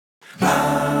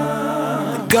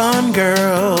Gone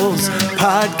Girls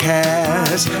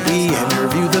Podcast. We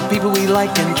interview the people we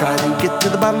like and try to get to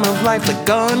the bottom of life. The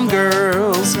Gone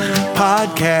Girls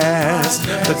Podcast.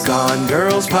 The Gone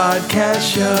Girls Podcast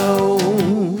Show.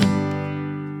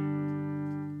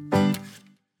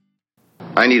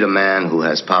 I need a man who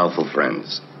has powerful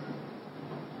friends.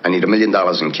 I need $1 million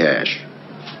in cash.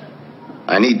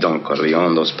 I need, Don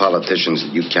Corleone, those politicians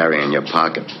that you carry in your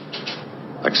pocket,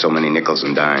 like so many nickels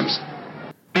and dimes.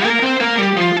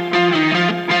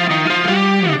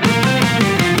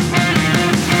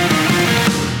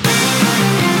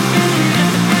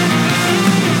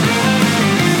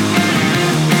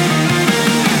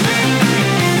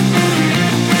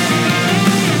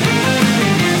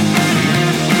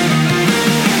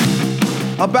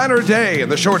 A banner day in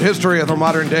the short history of the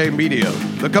modern-day media.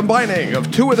 The combining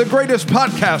of two of the greatest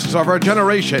podcasts of our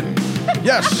generation.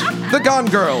 Yes, the Gone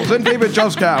Girls and David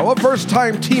Juskow, a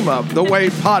first-time team-up the way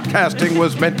podcasting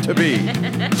was meant to be.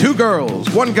 Two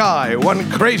girls, one guy, one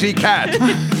crazy cat.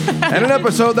 And an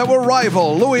episode that will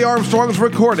rival Louis Armstrong's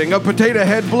recording of Potato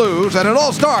Head Blues, and it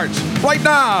all starts right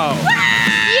now.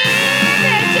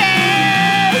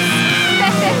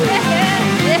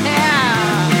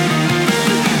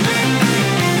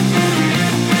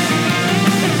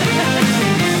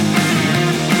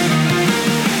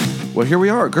 Well, here we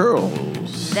are,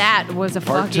 girls. That was a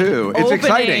Part fucking 2. It's opening.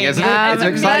 exciting, isn't it? It's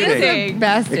exciting. That is the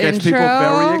best It gets intro. people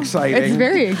very exciting. It's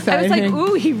very exciting. I was like,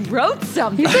 ooh, he wrote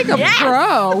something. He's like a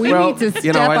pro. We need to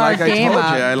step our game up.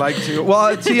 I like to.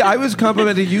 Well, see, I was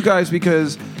complimenting you guys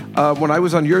because when I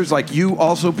was on yours, like, you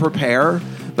also prepare.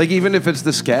 Like, even if it's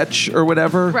the sketch or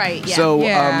whatever. Right, yeah. So,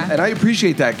 Yeah. and I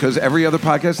appreciate that because every other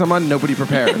podcast I'm on, nobody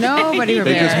prepares. Nobody They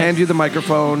prepares. just hand you the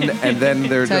microphone, and then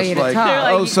they're Tell just you to like,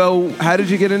 talk. oh, so how did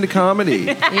you get into comedy?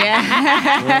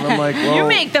 Yeah. And I'm like, well, You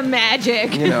make the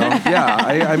magic. you know, yeah.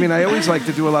 I mean, I always like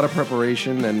to do a lot of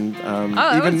preparation, and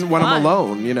even it's when fun. I'm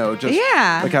alone, you know, just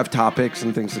Yeah. like have topics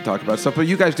and things to talk about stuff. But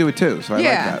you guys do it too, so I Yeah.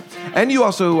 like that. And you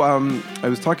also, I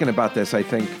was talking about this, I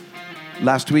think,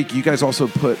 last week. You guys also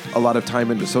put a lot of time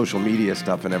into social media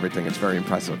stuff and everything. It's very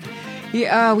impressive.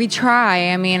 Yeah, we try.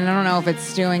 I mean, I don't know if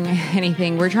it's doing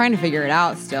anything. We're trying to figure it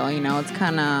out still. You know, it's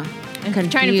kind of confusing.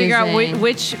 Trying to figure out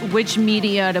which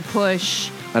media to push.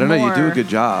 I don't know. You do a more. good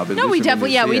job. At No, least we when definitely-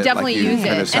 you yeah, see we it, definitely like, you use it. kind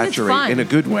And of it's saturate fun. in a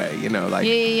good way. You know, like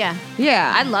Yeah.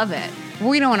 Yeah. I love it.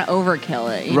 We don't want to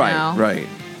overkill it, you know? right.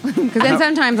 Because then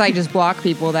sometimes I just block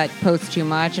people that post too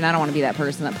much, and I don't want to be that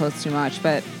person that posts too much.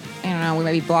 But I don't know, we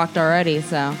might be blocked already,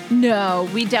 so. No,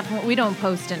 we don't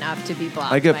post enough to be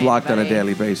blocked. I get by blocked on a anybody.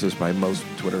 daily basis by most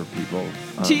Twitter people.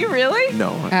 Do you really?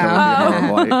 No,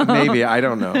 that would be horrible. Maybe, I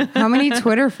don't know. How many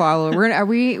Twitter followers?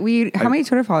 How many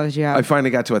Twitter followers do you have? I finally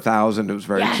got to 1,000. It was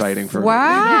very Yes. exciting for me.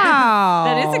 Wow.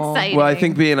 That is exciting. Well, I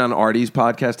think being on Artie's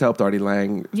podcast helped. Artie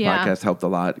Lang's Yeah. podcast helped a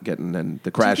lot. Getting and the Do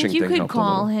you crashing think you thing could helped a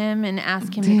call little. him and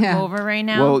ask him to Yeah. come over right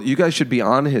now? Well, you guys should be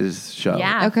on his show.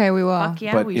 yeah. Okay, we will. Fuck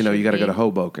yeah, but we you know, you should got to go be. to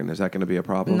Hoboken. Is that going to be a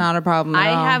problem? Not a problem at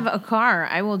I all. have a car.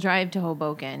 I will drive to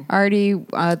Hoboken. Already,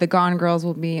 the Gone Girls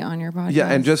will be on your podcast. Yeah,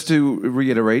 and just to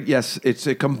reiterate, yes, it's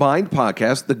a combined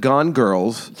podcast. The Gone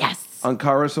Girls. Yes.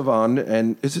 Ankara Savon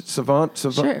and is it Savant?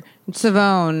 Sure.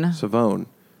 Savone. Savone.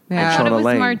 Yeah. I thought it Shauna was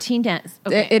Lane. Martinez.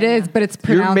 Okay. It is, but it's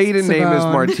Your pronounced maiden name is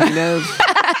Savone. Martinez,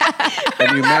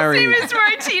 and you Last married. name is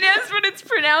Martinez, but it's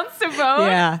pronounced Savone.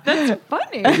 Yeah. That's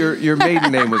funny. Your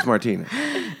maiden name was Martinez.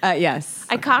 Yes.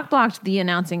 I cockblocked the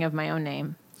announcing of my own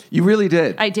name. You really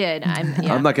did. I did.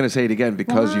 Yeah. I'm not going to say it again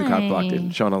because you Why? cockblocked it.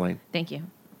 Shauna Lane. Thank you.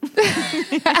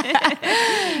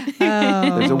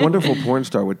 There's a wonderful porn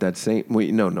star with that same.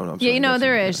 Wait, no. I'm Yeah, sorry, you know, that's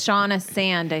there a- is Shauna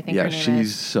Sand, I think Yeah, her name she's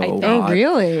is. so I think. Oh, hot.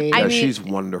 really? Yeah, I mean- she's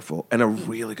wonderful and a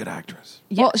really good actress.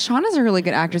 Well, Shauna's a really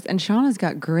good actress, and Shauna's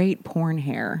got great porn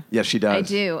hair. Yes, she does. I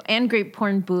do. And great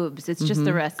porn boobs. It's just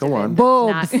the rest Go of on. it.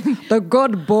 Boobs. Not- The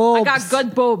good boobs. I got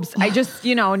good boobs. I just,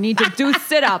 need to do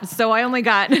sit-ups, so I only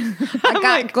got... I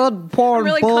got good porn I'm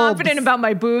really boobs. confident about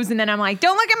my boobs, and then I'm like,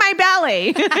 don't look at my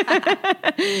belly.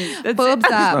 That's boobs It's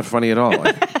not up. funny at all.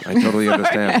 I totally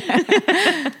understand.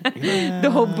 the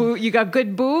whole boob. You got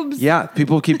good boobs? Yeah,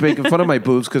 people keep making fun of my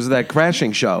boobs because of that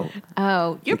crashing show.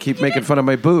 Oh. They keep making fun of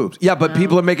my boobs. Yeah, but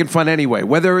people are making fun anyway.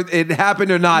 Whether it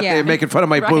happened or not, Yeah. they're making fun of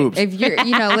my Right. boobs. If you're,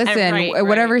 listen, Right.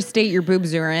 whatever state your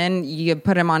boobs are in, you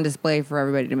put them on display for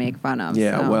everybody to make fun of.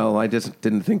 Yeah, so. well, I just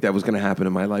didn't think that was going to happen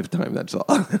in my lifetime. That's all.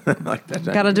 Like that.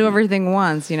 Got to do everything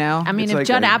once, I mean, It's if like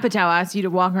Judd a- Apatow asks you to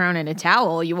walk around in a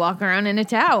towel, you walk around in a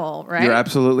towel, right? You're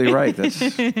absolutely right. That's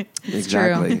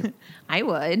exactly. I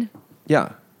would.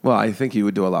 Yeah. Well, I think you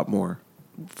would do a lot more.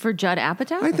 For Judd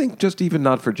Apatow? I think just even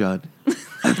not for Judd.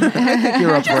 I think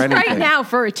you're up for anything. Right now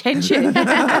for attention.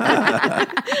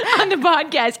 I'm the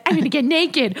podcast. I'm going to get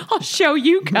naked. I'll show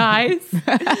you guys.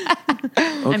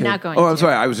 I'm not going to. Oh, I'm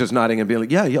sorry. I was just nodding and being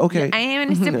like, yeah, okay. I am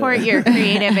going to support your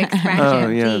creative expression.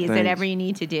 Please, thanks. whatever you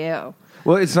need to do.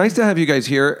 Well, it's nice to have you guys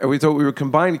here. We thought we were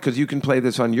combined because you can play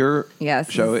this on your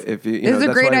show. If you, This is a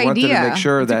that's great why I wanted idea. to make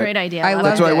sure It's that a great idea. I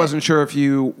That's why I it. wasn't sure if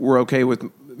you were okay with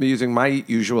me using my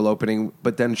usual opening,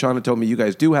 but then Shauna told me you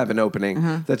guys do have an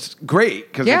opening. That's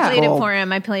great because Yeah. I it's played it called for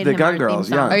him. I played the him Gun our Girls.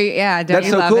 theme song. Oh, yeah, don't That's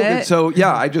you so love cool. it? So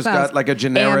yeah, I just got like a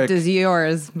generic. Amped as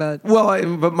yours, but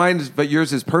Well, but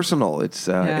yours is personal. It's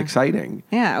exciting.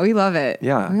 yeah, we love it.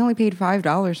 Yeah. We only paid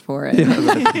 $5 for it.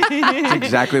 It's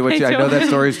exactly what I know that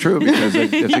story is true because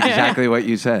it's exactly what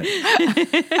you said.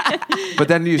 But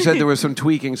then you said there was some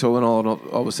tweaking, so when all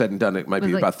was said and done, it might be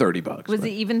like- about $30. Was but-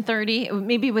 it even 30?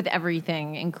 Maybe with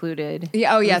everything included.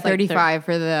 Yeah, It was like 35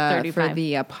 for the 35.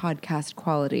 podcast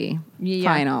quality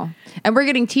Yeah. final. And we're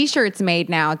getting T-shirts made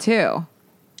now too.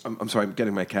 I'm sorry, I'm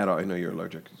getting my cat out. I know you're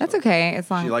allergic. That's okay.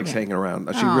 It's long. She likes yeah. hanging around.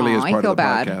 She really is Aw, I part feel of the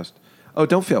bad. podcast. Oh,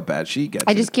 don't feel bad. She gets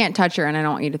I it. just can't touch her, and I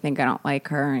don't want you to think I don't like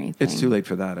her or anything. It's too late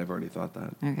for that. I've already thought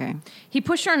that. Okay. He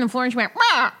pushed her on the floor and she went,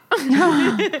 "Wah!"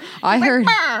 I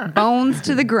heard bones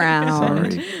to the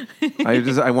ground.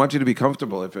 Sorry. I want you to be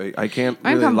comfortable. If I can't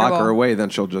I'm really lock her comfortable. away, then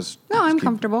she'll just. No, I'm keep-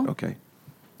 comfortable. Okay.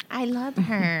 I love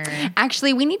her.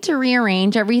 Actually, we need to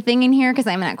rearrange everything in here because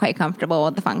I'm not quite comfortable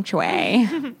with the feng shui.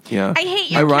 Yeah. I hate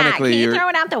your cat. Ironically, Can you you're- throw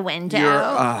it out the window? You're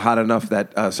hot enough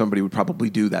that somebody would probably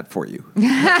do that for you.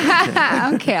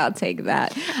 Okay, I'll take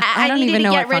that. I don't need even you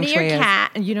know to get what feng rid of shui your is.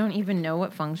 cat. You don't even know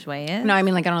what feng shui is? No, I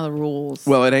mean like I don't know the rules.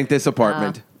 Well, it ain't this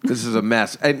apartment. This is a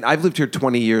mess. And I've lived here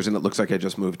 20 years, and it looks like I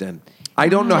just moved in. I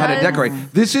don't know how to decorate.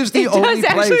 This is the It only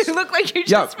does place. actually look like you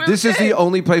just moved this is in. the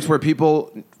only place where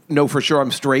people know for sure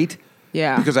I'm straight.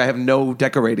 Yeah. Because I have no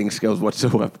decorating skills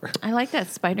whatsoever. I like that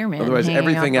Spider-Man. Otherwise, hanging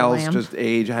everything off the else, lamp. just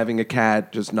age, having a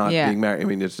cat, just not Yeah. being married. I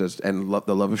mean, it's just, and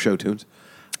the love of show tunes.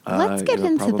 Let's get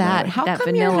into that. How that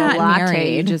come you're vanilla not latte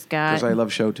you married? just got. Because I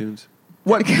love show tunes.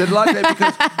 What? The latte?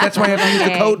 Because that's why I have to use the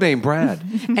Okay. code name, Brad.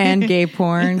 And gay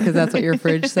porn because that's what your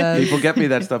fridge says. People get me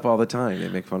that stuff all the time. They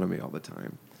make fun of me all the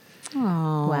time.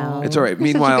 Oh, Well, It's all right. You're such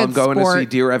a Meanwhile, I'm good going to see sport.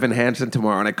 Dear Evan Hansen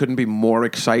tomorrow, and I couldn't be more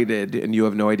excited. And you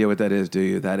have no idea what that is, do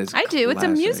you? That is I do. It's a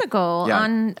classic. musical Yeah.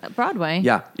 on Broadway.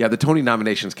 Yeah. The Tony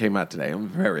nominations came out today. I'm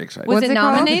very excited. Was What's it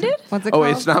called? nominated? What's it Oh,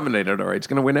 called? it's nominated. All right. It's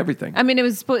going to win everything. I mean,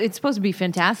 it's supposed to be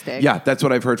fantastic. Yeah, that's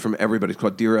what I've heard from everybody. It's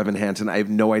called Dear Evan Hansen. I have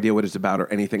no idea what it's about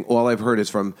or anything. All I've heard is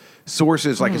from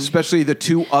sources, like especially the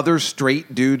two other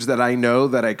straight dudes that I know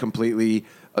that I completely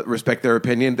respect their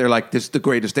opinion. They're like, this is the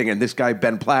greatest thing. And this guy,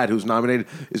 Ben Platt, who's nominated,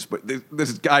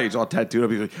 this guy is all tattooed up.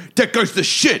 He's like, that guy's the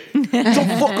shit.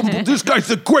 This guy's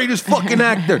the greatest fucking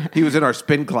actor. He was in our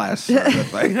spin class.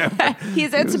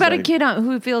 It's about a kid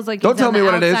who feels like Don't he's tell on me the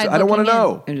what it is. outside I don't want to looking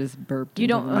know. I just burped. You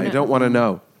don't- I don't want to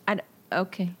know.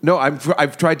 Okay. No,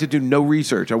 I've tried to do no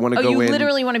research. I want to Oh, go you in.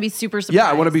 literally want to be super surprised. Yeah,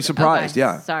 I want to be surprised. Okay,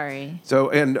 Yeah. Sorry. So,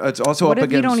 and it's also What up if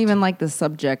against. you don't even like the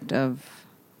subject of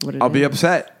what it is? I'll be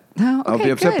upset. Oh, I'll okay, be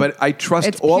upset, good. but I trust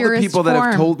It's all the purest people that have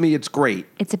form. told me it's great.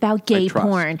 It's about gay trust.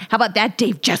 porn. How about that,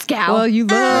 Dave Juskow? Well, you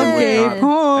love I would gay not.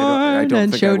 porn I don't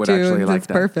and think I show would actually tunes. like It's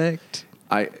that. perfect.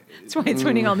 That's why it's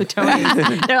winning all the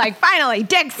Tonys. They're like, finally,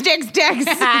 dicks.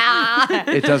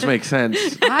 It does make sense.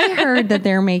 I heard that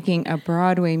they're making a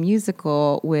Broadway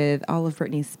musical with all of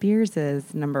Britney Spears'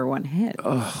 #1 hit.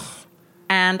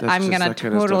 And That's I'm just gonna that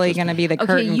kind of stuff totally just- gonna be the Okay,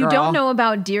 curtain you girl. don't know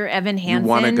about Dear Evan Hansen.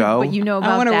 wanna go? But you know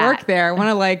about I want to that. work there. I want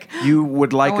to like. You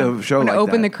would like a show I want like to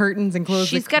open that. the curtains and close.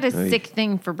 She's the got a sick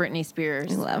thing for Britney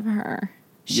Spears. I love her.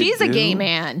 She's a do? gay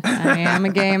man. I am a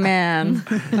gay man.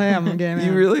 I am a gay man.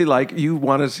 You really you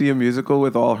want to see a musical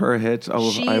with all her hits? Oh,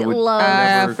 She I would loves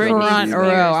never go Britney see front that. Spears.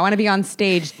 row. I want to be on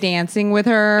stage dancing with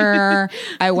her.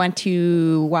 I want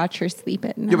to watch her sleep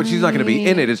at night. Yeah, but she's not going to be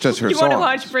in it. It's just her You want song. to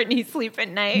watch Britney sleep at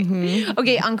night?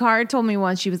 Okay, Ankara told me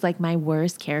once, she was like, my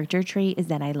worst character trait is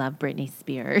that I love Britney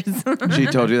Spears. She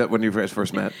told you that when you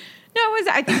first met. No,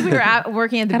 I think we were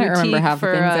working at the I don't boutique remember half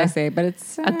for the things I say, but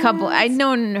it's a couple. I'd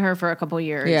known her for a couple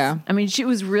years. Yeah. I mean, she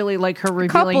was really like her revealing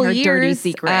couple her years. dirty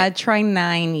secret. Try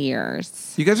 9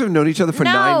 years. You guys have known each other for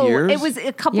 9 years? it was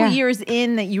a couple Yeah. years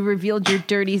in that you revealed your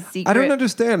dirty secret. I don't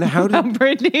understand. How did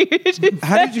Britney.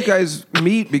 how did you guys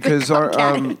meet? Because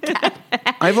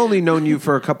I've only known you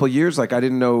for a couple years. Like I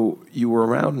didn't know you were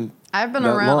around. I've been that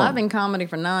around. long. I've been comedy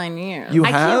for 9 years. You I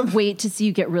have? can't wait to see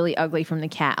you get really ugly from the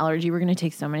cat allergy. We're going to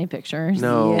take so many pictures.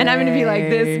 No. And I'm going to be like Yay.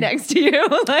 this next to you.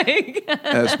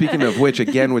 Like, Speaking of which,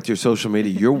 again with your social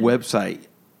media, your website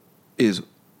is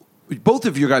both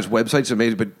of your guys' websites are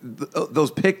amazing, but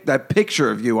that picture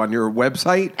of you on your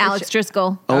website. Alex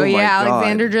Driscoll. Oh, my yeah, God.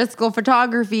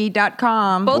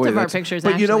 AlexanderDriscollPhotography.com. Both Boy, of our that's- pictures,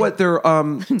 But you know actually.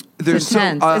 what? They're It's so...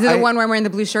 intense. Is it the one where I'm wearing the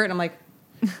blue shirt and I'm like,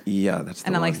 Yeah, that's the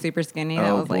and I'm like one. super skinny?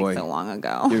 That was like so long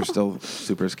ago. You're still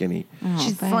super skinny.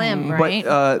 She's slim, right?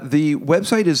 But the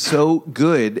website is so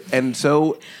good and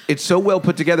it's so well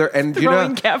put together. And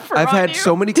Throwing Kefir I've on had you.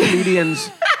 so many comedians.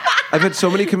 I've had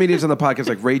so many comedians on the podcast,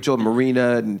 like Rachel,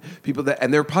 Marina, and people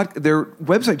and their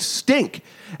websites stink.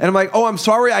 And I'm like, oh, I'm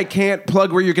sorry, I can't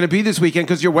plug where you're going to be this weekend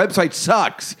because your website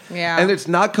sucks. Yeah. And it's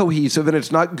not cohesive and it's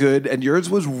not good. And yours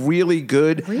was really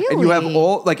good. Really? And you have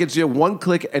it's one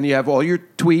click and you have all your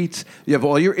tweets, you have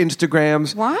all your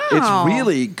Instagrams. Wow. It's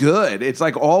really good. It's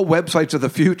like all websites of the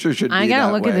future should be I gotta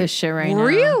that look way. at this shit right now.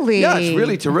 Really? Yeah, it's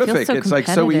really terrific. so It's like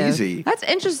so competitive. easy. That's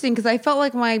interesting because I felt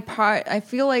like my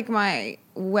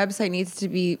website needs to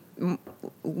be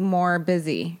more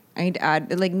busy. I need to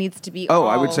add, it needs to be. Oh,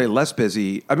 I would say less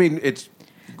busy. I mean, it's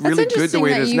really good the interesting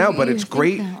way it that is you- now, but you it's think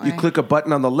great. that You way. click a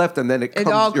button on the left, and then It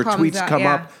your all comes tweets out, come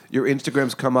yeah. up, your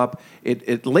Instagrams come up.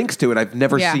 It links to it. I've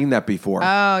never Yeah. seen that before.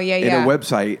 Oh, yeah, yeah. In a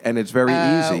website, and it's very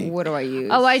easy. What do I use?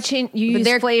 Oh, I changed. You But use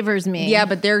they're- Flavors Me. Yeah,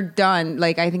 but they're done.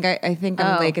 Like I think I'm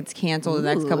Oh. like it's canceled the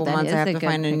next Ooh, couple that months. is I have a to good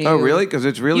find a new. Oh, really? Because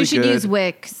it's really you should good. use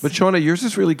Wix. But Shauna, yours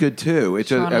is really good too. It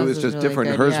Shauna's was is just really different.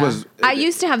 good, Hers yeah. was. I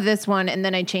used to have this one, and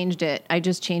then I changed it. I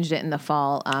just changed it in the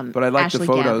fall. But I like Ashley the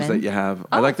photos Gavin. that you have.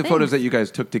 I Oh, like the photos thanks. that you guys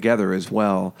took together as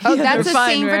well. Oh, that's the fun,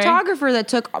 same right? photographer that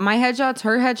took my headshots,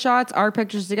 her headshots, our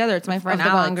pictures together. It's my Of friend the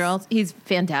Alex. Gone Girls. He's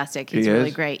fantastic. He's He really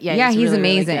is? great. Yeah, he's really,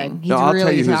 really amazing. good. He's No, I'll really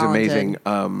tell you who's talented. amazing.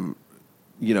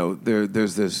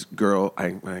 There's this girl.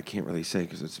 I can't really say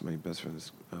because it's my best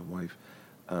friend's wife.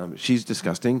 She's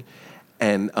disgusting,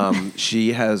 and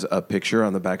she has a picture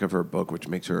on the back of her book which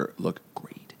makes her look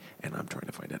great. And I'm trying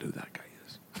to find out who that guy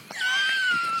is.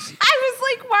 I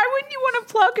was like, why wouldn't you want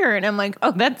to plug her? And I'm like,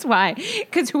 oh, that's why.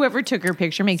 Because whoever took her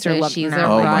picture makes her So look she's a nice.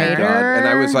 Oh my god! writer. And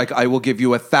I was like, I will give you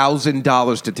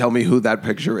 $1,000 to tell me who that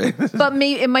picture is. But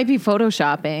it might be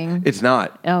photoshopping. It's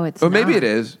not. Oh, it's Or maybe not. it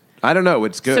is. I don't know.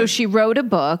 It's good. So she wrote a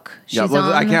book. She's Yeah, well,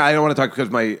 on. I can't. I don't want to talk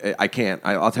because I can't.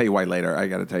 I'll tell you why later. I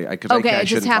got to tell you. Okay, I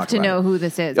just have to know who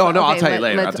this is. Oh no, I'll Okay, tell you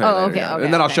later. I'll let's- tell you oh, later. okay, yeah. okay,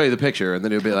 And then I'll okay. show you the picture, and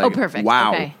then you'll be like, Oh, perfect.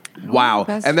 Wow, Okay. wow.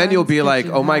 Best And then you'll be friends like,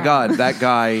 that oh you my have. god, that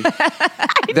guy.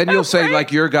 Then you'll say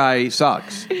like your guy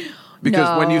sucks,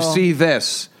 because when you No. see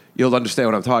this, you'll understand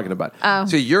what I'm talking about. Oh.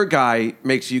 So your guy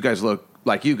makes you guys look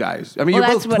like you guys. I mean, Well,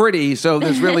 you're that's both pretty, so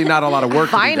there's really not a lot of work.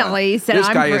 Finally, to be said done. This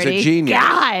I'm guy pretty. is a genius.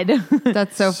 God.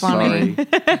 That's so funny.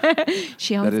 Sorry.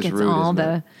 She always That is gets rude, all isn't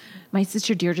the. it? My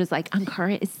sister Deirdre's like,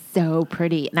 Ankara is so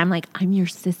pretty. And I'm like, I'm your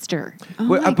sister.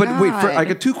 Wait, my but wait, I God.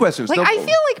 got two questions. Like No- I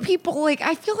feel like people like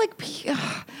I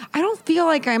don't feel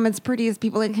like I'm as pretty as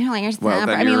people like. Well, then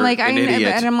I mean, you're like an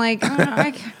idiot. and I'm like,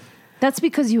 That's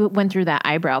because you went through that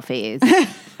eyebrow phase.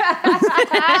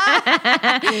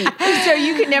 So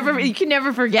you can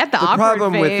never forget the The awkward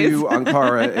problem with phase. you,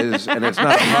 Ankara, is, and it's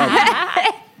not a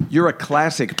problem, you're a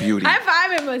classic beauty. I'm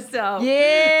fiving myself.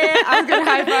 yeah, I was gonna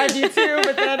high five you too,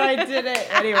 but then I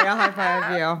didn't. Anyway, I'll high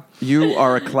five you. You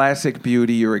are a classic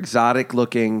beauty. You're exotic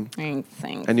looking, Thanks.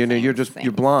 and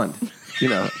you're blonde. You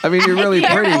know, I mean, you're really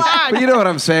pretty, but you know what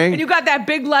I'm saying. And you got that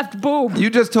big left boob. You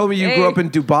just told me you grew up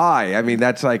in Dubai. I mean,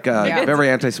 that's like very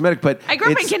anti-Semitic. But I grew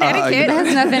up in it's, Connecticut. you know, It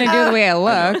has nothing to do with the way I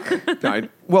look.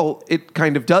 well, it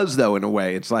kind of does, though, in a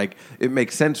way. It's like it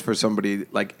makes sense for somebody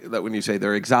like that when you say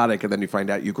they're exotic, and then you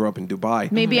find out you grew up in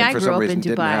Dubai. Maybe and I for grew some up in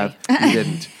reason Dubai. You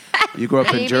didn't. You grew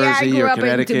up in Jersey or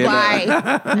Connecticut.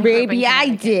 Maybe I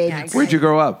did. Where'd you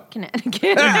grow up? Connecticut.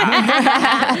 See, But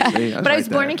I was right born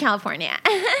there. in California.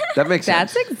 That makes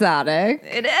That's sense. exotic.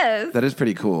 It is. That is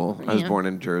pretty cool. I was Yeah. born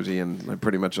in Jersey, and I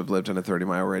pretty much have lived in a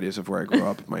 30-mile radius of where I grew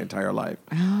up my entire life.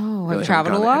 Oh, Really I've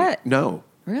traveled a haven't gone lot. No.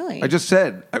 Really? I just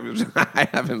said I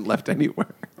haven't left anywhere.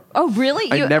 Oh, really?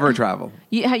 I never travel.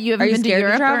 You haven't Are you been to scared to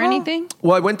Europe or travel? anything?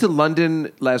 Well, I went to London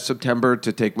last September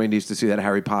to take my niece to see that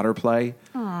Harry Potter play.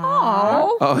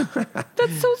 Oh,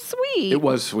 that's so sweet. It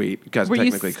was sweet because Were you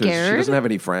technically because she scared? doesn't have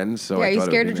any friends. So Yeah, I are you thought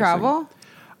it scared would to be a nice thing.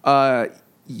 travel?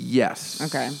 Yes.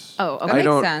 Okay. Oh, okay. That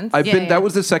makes sense. I've Yeah, been. yeah. That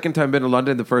was the second time I've been to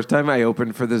London. The first time I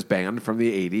opened for this band from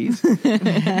the '80s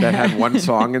that had one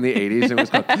song in the '80s. And it was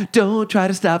called "Don't Try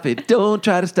to Stop It, Don't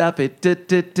Try to Stop It." They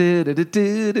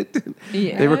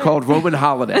were called Roman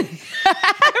Holiday.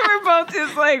 We're both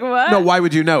just like, what? No, why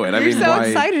would you know it? I You're mean, so why?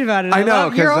 excited about it. I know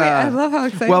love- you're because always- I love how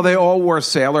excited. Well, they all wore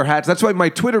sailor hats. That's why my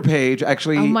Twitter page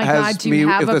actually Oh my has God, do me you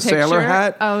have with a the sailor picture?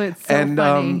 hat. Oh, it's so and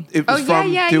funny. it was Oh, yeah,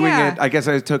 from yeah, doing yeah. it. I guess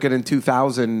I took it in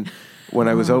 2000 when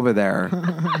I was over there,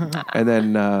 and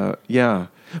then yeah.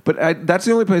 But that's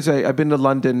the only place I've been to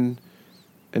London.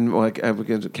 And like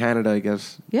against Canada, I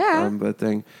guess. Yeah. That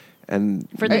thing. And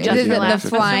For the Is Just it Relax the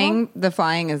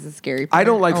flying is the scary part. I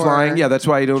don't like or flying. Yeah, that's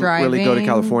why I don't really go to driving?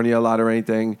 California a lot or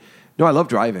anything. No, I love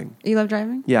driving. You love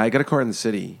driving? Yeah, I got a car in the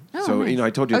city. Oh, So, nice. I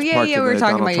told you it's Oh, yeah, parked yeah, in we the were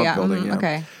talking Donald about Trump building.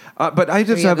 okay. But I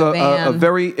just you have have a a van.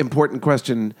 very important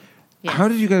question. Yes. How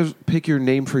did you guys pick your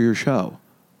name for your show?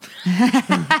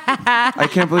 I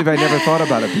can't believe I never thought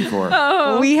about it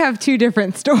before. We have two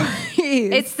different stories.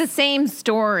 It's the same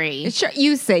story. Sure,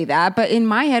 you say that, but in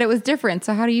my head it was different.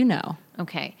 So how do you know?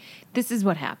 Okay. This is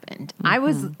what happened. I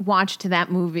watched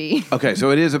that movie. Okay, so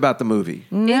it is about the movie.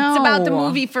 It's about the No.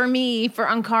 movie for me. For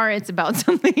Ankara, it's about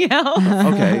something else.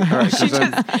 Okay, all right. She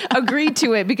just agreed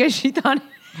to it because she thought.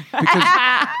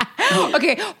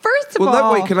 Okay, first of Well,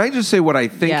 all, that way, can I just say what I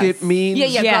think Yes. it means? Yeah,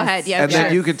 go Yes. ahead. Yeah, And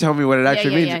then you can tell me what it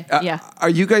actually means. yeah. Are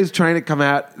you guys trying to come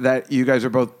out that you guys are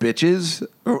both bitches?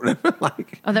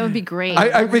 Like, Oh, that would be great.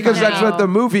 because that's No. what the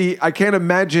movie. I can't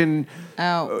imagine.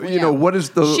 Oh, You know what is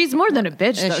the? She's more than a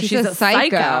bitch, though. She's She's a a psycho.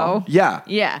 psycho. Yeah.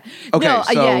 Yeah. Okay, No,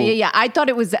 so- yeah. I thought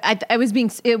it was. I was being.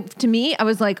 To me, I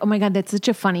was like, oh my god, that's such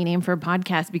a funny name for a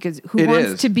podcast because who It wants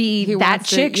is. to be Who that wants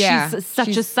to- chick? yeah. She's such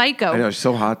a She's- psycho. I know she's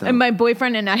so hot though. And my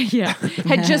boyfriend and I,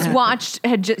 had just watched.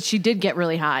 She did get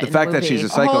really hot. The in fact that movie. she's a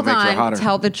psycho hold makes her on, hotter.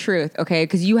 tell the truth, okay?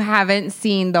 Because you haven't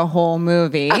seen the whole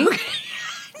movie.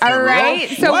 All right,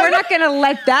 so What? we're not gonna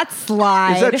let that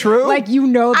slide. Is that true? Like the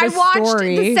I watched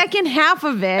story. the second half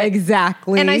of it.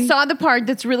 Exactly. And I saw the part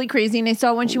that's really crazy, and I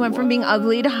saw when she went from being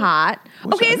ugly to hot.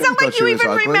 What's Okay, that? it's I not thought like she you was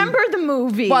even ugly. remember the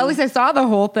movie. Well, at least I saw the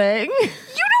whole thing.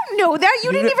 You don't know that.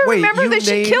 You didn't even Wait, remember you that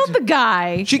she named- killed the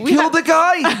guy. She killed the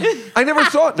guy. I never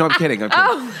saw it. No, I'm kidding.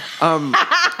 Oh.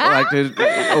 I'd like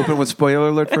to open with spoiler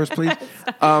alert first, please.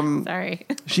 Sorry.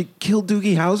 She killed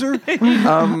Doogie Howser.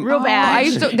 Real bad.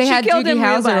 They She had killed Doogie him real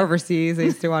Howser bad. overseas. I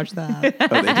used to watch that.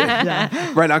 Oh, they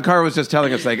did. Right. Ankara was just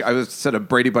telling us, like, I said a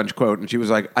Brady Bunch quote, and she was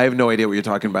like, I have no idea what you're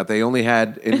talking about. They only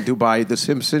had in Dubai The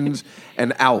Simpsons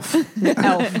and Alf.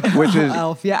 Elf. Which is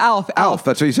Elf. Yeah, Elf. Alf.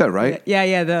 That's what you said, right?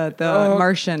 Yeah, the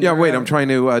Martian. Yeah, wait, I'm trying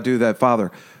to do that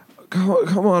father.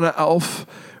 Come on, Alf.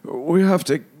 We have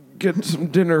to get some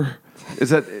dinner. Is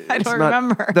that? I don't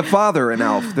remember. The father in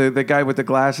Alf, the guy with the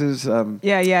glasses. Yeah.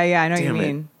 I know what you Damn it.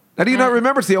 mean. How do you not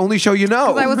remember? It's the only show you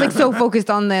know. I was like so focused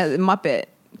on the Muppet.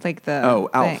 It's like the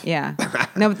Alf. thing. Yeah.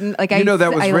 No, like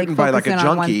that was written by like a focus in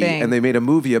on one junkie, thing. and they made a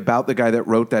movie about the guy that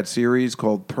wrote that series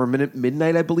called Permanent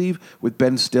Midnight, I believe, with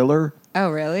Ben Stiller. Oh,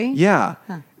 really? Yeah,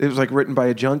 it was like written by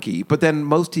a junkie. But then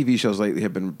most TV shows lately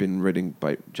have been written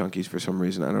by junkies for some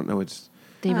reason. I don't know.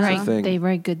 They a thing.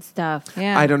 write good stuff.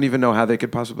 Yeah. I don't even know how they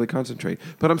could possibly concentrate.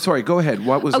 But I'm sorry. Go ahead.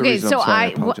 What was the Okay, reason? so I'm sorry, I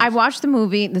apologize. watched the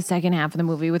movie, the second half of the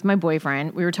movie, with my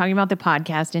boyfriend. We were talking about the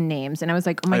podcast and names, and I was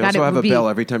like, "Oh my I god!" also it have would a be bell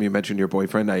every time you mention your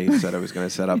boyfriend. I said I was going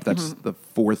to set up. That's the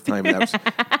fourth time.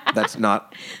 That's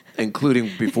not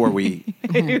including before we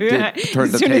did turn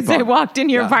as the soon tape as I on. walked in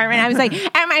your Yeah. apartment, I was like,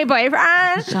 "And my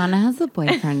boyfriend." Shauna has a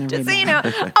boyfriend. Just so you know,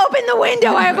 open the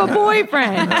window. I have a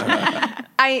boyfriend.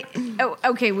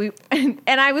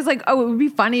 And I was like, oh, it would be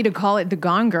funny to call it the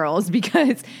Gone Girls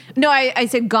because I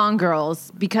said Gone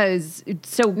Girls because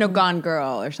it's so No, Gone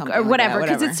Girl or something. or like whatever that,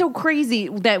 because it's so crazy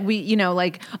that we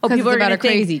like Because people it's are about gonna a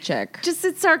crazy think, chick. Just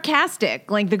it's sarcastic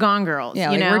like the Gone Girls.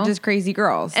 Yeah, you like know? we're just crazy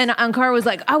girls. And Ankara was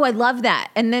like, "Oh, I love that."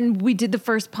 And then we did the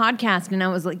first podcast, and I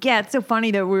was like, "Yeah, it's so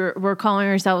funny that we're calling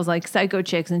ourselves like psycho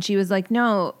chicks." And she was like,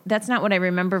 "No, that's not what I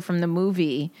remember from the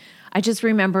movie. I just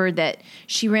remember that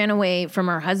she ran away from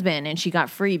her husband and she got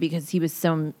free because he was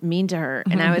so mean to her."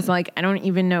 And I was like, "I don't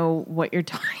even know what you're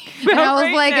talking about." And I was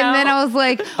right like, now. and then I was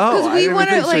like, because Oh, I we didn't want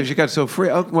to think so. like. She got so free.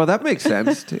 Oh, well, that makes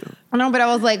sense too. No, but I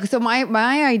was like, so my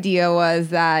idea was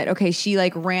that, okay, she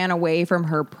like ran away from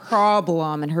her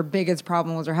problem and her biggest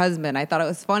problem was her husband. I thought it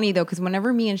was funny though, because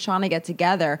whenever me and Shauna get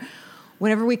together,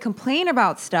 whenever we complain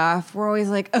about stuff, we're always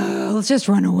like, oh, let's just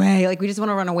run away. Like we just want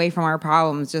to run away from our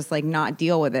problems, just like not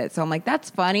deal with it. So I'm like, that's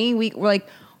funny.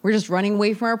 We're just running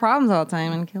away from our problems all the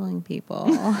time and killing people.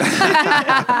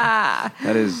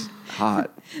 That is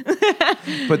hot.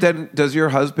 But then, does your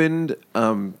husband,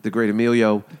 the great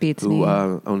Emilio, Beats who me.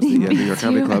 owns the New York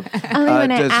Comedy Club, Only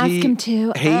when I does ask he him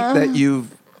to. hate that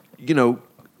you've,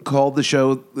 called the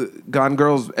show Gone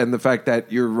Girls and the fact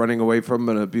that you're running away from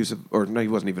an abusive, or no, he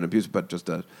wasn't even abusive, but just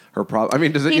her problem? I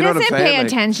mean, does it? He You know what I'm doesn't saying? pay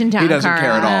attention to He doesn't Ankara.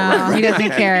 care at all. No, he doesn't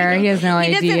care. He has no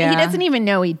He idea. doesn't even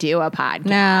know we do a podcast.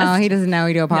 No, he doesn't know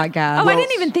we do a podcast. Oh, I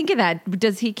didn't even think of that.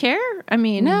 Does he care? I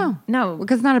mean, no,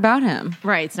 because it's not about him.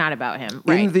 Right, it's not about him.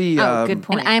 In Right. the, good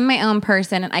point. And I'm my own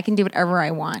person, and I can do whatever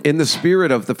I want. In the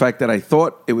spirit of the fact that I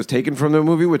thought it was taken from the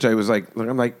movie, which I was like,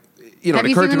 I'm like, you know, Have it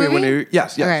you occurred seen to the me when movie?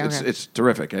 yes, Okay, it's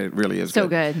terrific. It really is So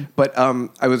good. But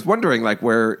I was wondering like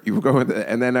where you were going with it,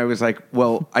 and then I was like,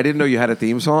 well, I didn't know you had a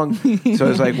theme song, so I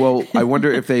was like, well, I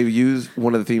wonder if they use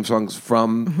one of the theme songs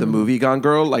from the movie Gone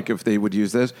Girl, like if they would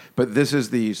use this. But this is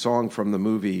the song from the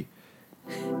movie.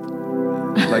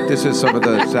 Like this is some of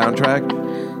the soundtrack,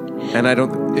 and I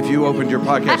don't. If you opened your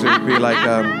podcast, it would be like,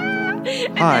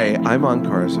 "Hi, I'm on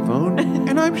Carsavone,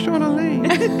 and I'm Shauna Lane."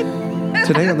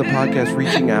 Today on the podcast,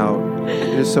 reaching out.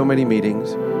 It is so many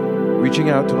meetings. Reaching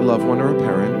out to a loved one or a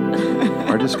parent.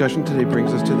 Our discussion today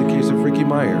brings us to the case of Ricky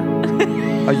Meyer,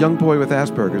 a young boy with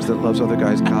Asperger's that loves other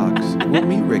guys' cocks. We'll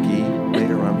meet Ricky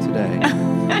later on today.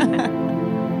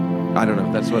 I don't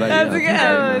know. That's what I. That's good.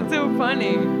 Oh, it's so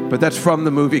funny. But that's from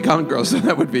the movie Gone Girl, so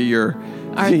that would be your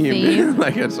Our theme. theme.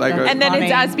 Like it's like. And then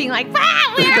it's us being like,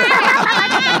 "Ah, we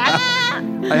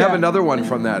are." I have another one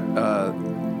from that.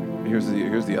 Here's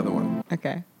the other one.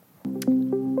 Okay.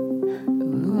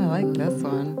 Ooh, I like this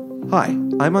one. Hi,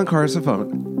 I'm on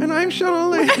Carsavone, and I'm Shauna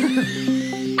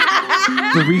Lane.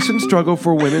 The recent struggle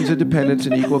for women's independence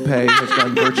and equal pay has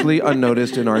gone virtually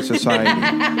unnoticed in our society.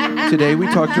 Today we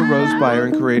talk to Rose Byer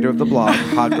and creator of the blog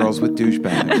Hot Girls with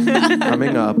Douchebags.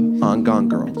 Coming up on Gone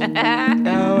Girls. Oh my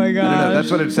I god. don't know, that's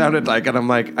what it sounded like, and I'm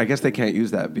like, I guess they can't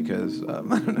use that because I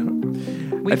don't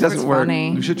know. It doesn't work.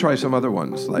 Funny. We should try some other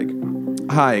ones. Like,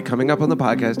 hi, coming up on the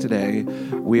podcast today,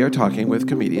 we are talking with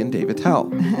comedian Dave Attell.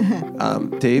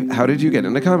 Dave, how did you get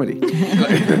into comedy?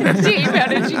 Dave, how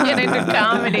did you get into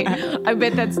comedy? I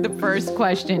bet that's the first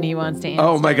question he wants to answer.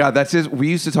 Oh my God, that's his. We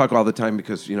used to talk all the time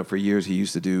because for years he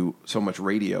used to do so much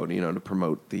radio, to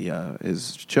promote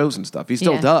his shows and stuff. He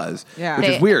still does, Yeah. which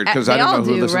is weird because I they don't all know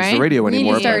who do, listens right? to radio We need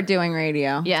anymore. to start but- doing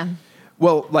radio. Yeah.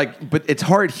 Well, but it's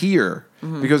hard here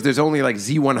because there's only like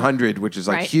Z100, which is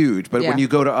like Right. huge. But when Yeah. you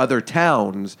go to other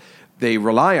towns, they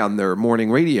rely on their morning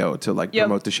radio to like Yep.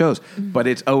 promote the shows. But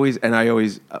it's always, and I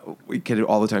always, we get it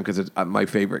all the time because it's my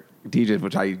favorite DJ,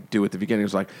 which I do at the beginning.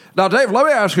 It's like, now, Dave, let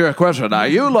me ask you a question. Now,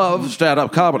 you love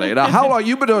stand-up comedy. Now, how long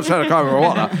you been doing stand-up comedy for a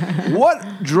while now?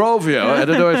 What drove you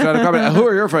into doing stand-up comedy? Who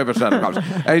are your favorite stand-up comics?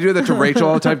 And I do that to Rachel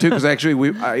all the time, too, because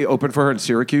actually I opened for her in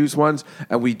Syracuse once,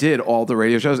 and we did all the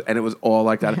radio shows, and it was all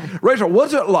like that. Rachel,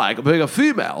 what's it like being a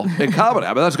female in comedy?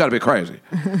 I mean, that's got to be crazy.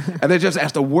 And they just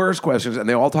asked the worst questions, and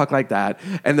they all talk like that.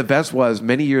 And the best was,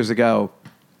 many years ago,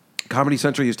 Comedy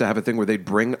Central used to have a thing where they'd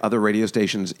bring other radio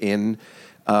stations in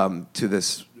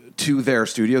to their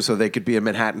studio so they could be in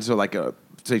Manhattan. So like a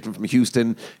station from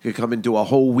Houston could come and do a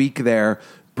whole week there,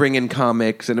 bring in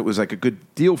comics, and it was like a good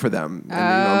deal for them.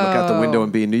 And look out the window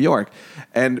and be in New York.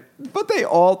 But they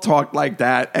all talked like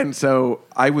that, and so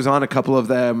I was on a couple of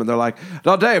them, and they're like,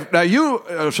 "Now, Dave, now you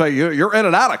say you're in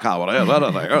and out of comedy," and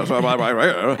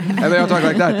they all talk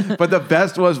like that. But the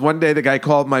best was one day the guy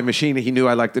called my machine. He knew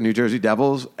I liked the New Jersey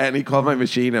Devils, and he called my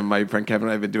machine. And my friend Kevin and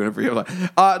I have been doing it for years. Like,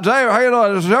 Dave, how you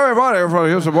doing? This is Jerry Bonner from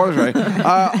Houston Morning Show.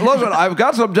 Listen, I've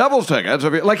got some Devils tickets.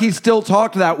 Like he still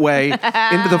talked that way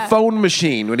into the phone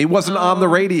machine when he wasn't on the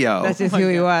radio. That's just who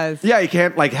he was. Yeah, you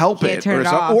can't like help Can't it, turn it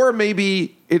something. off. Or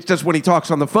maybe it's just when he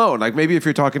talks on the phone. Like maybe if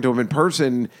you're talking to him in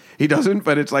person, he doesn't.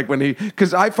 But it's like when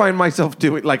because I find myself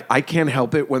doing like I can't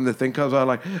help it when the thing comes on.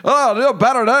 Like, oh,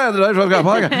 better than the I've got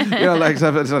podcast. Like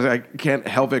stuff. It's like, I can't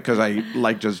help it because I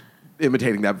like just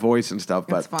imitating that voice and stuff.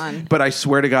 But It's fun. But I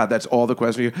swear to God, that's all the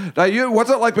question. Now, what's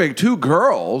it like being two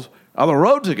girls on the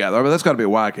road together? I mean, that's got to be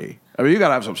wacky. I mean, you got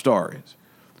to have some stories.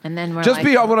 And then we're Just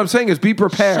like, what I'm saying is be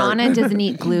prepared. Shauna doesn't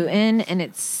eat gluten, and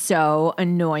it's so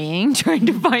annoying trying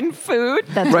to find food.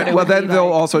 That's what Right. it Well, would be then they'll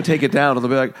like. also take it down, and they'll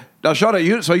be like, "Now, Shauna,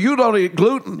 you don't eat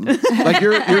gluten." Like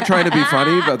you're trying to be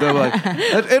funny, but they're like,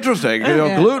 "That's interesting.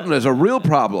 Gluten is a real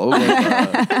problem."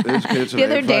 With, these kids The today.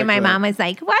 other In day, fact, my mom was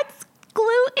like, "What's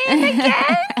gluten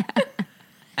again?"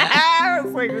 I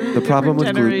was like, The problem with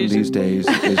gluten generation. these days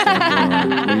is that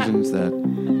there are reasons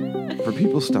that for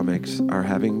people's stomachs are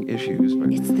having issues.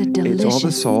 Right? It's the It's all the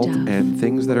delicious salt stuff. and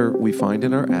things that we find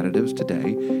in our additives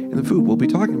today in the food. We'll be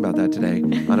talking about that today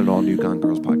on an all-new Gone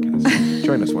Girls podcast.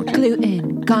 Join us, won't you?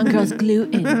 Gluten. Gone Girls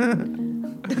gluten.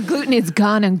 The gluten is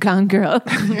gone on Gone Girl.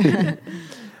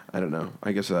 I don't know.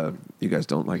 I guess you guys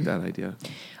don't like that idea.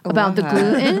 About the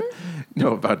gluten?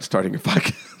 No, about starting a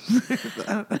podcast.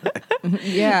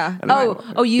 Yeah.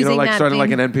 Oh, using like that starting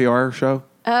thing. like an NPR show.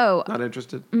 Oh, Not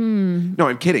interested? No,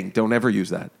 I'm kidding. Don't ever use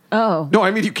that. oh. No,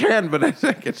 I mean, you can, but I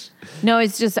think it's... No,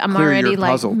 it's just I'm Clear already you're like,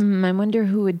 puzzled. I wonder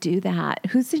who would do that.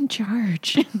 Who's in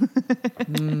charge?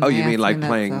 Oh, you mean asking like that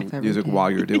playing stuff every music day. while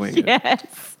you're doing it?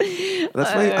 Yes.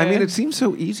 That's why, I mean, it seems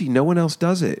so easy. No one else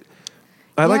does it.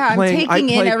 I Yeah, like playing... I'm taking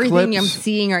in play everything clips. I'm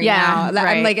seeing right Yeah, now. I'm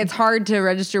right. like, it's hard to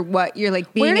register what you're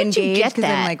like being Where did you engaged get because I'm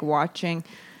that? like watching.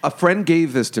 A friend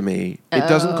gave this to me. It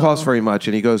doesn't cost very much.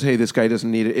 And he goes, hey, this guy doesn't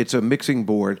need it. It's a mixing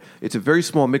board. It's a very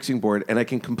small mixing board, and I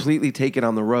can completely take it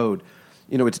on the road.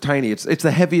 You know, it's tiny. It's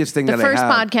the heaviest thing that I have. The first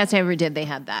podcast I ever did, they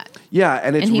had that. Yeah,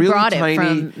 and it's and he really brought tiny.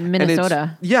 it from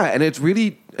Minnesota. And it's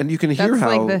really, and you can hear That's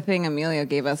how... like the thing Emilio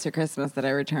gave us for Christmas that I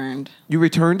returned. You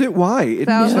returned it? Why?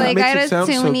 So I was like, makes I it had sound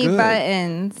too so many good.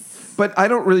 buttons. But I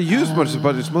don't really use much of the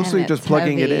buttons. It's mostly And just it's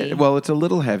plugging it heavy. in. Well, it's a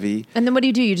little heavy. And then what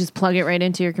do? You just plug it right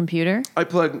into your computer? I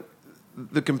plug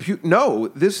the computer. No,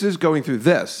 this is going through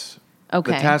this.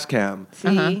 Okay. The Tascam.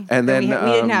 See? And then we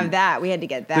didn't have that. We had to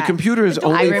get that. The computer is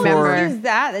only I remember. for... Use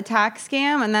that, the tax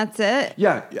scam, and that's it.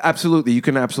 Yeah, absolutely. You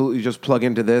can absolutely just plug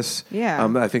into this. Yeah.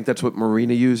 I think that's what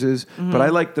Marina uses. But I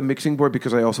like the mixing board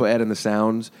because I also add in the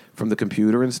sounds from the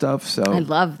computer and stuff. So I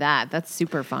love that. That's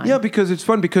super fun. yeah, because it's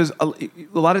fun because a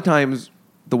lot of times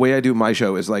the way I do my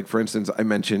show is like, for instance, I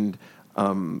mentioned...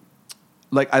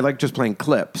 like I like just playing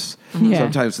clips. Yeah.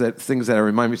 Sometimes that things that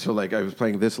remind me. So like I was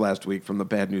playing this last week from the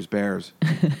Bad News Bears.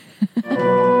 Boys,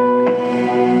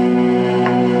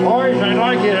 I'd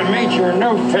like you to meet your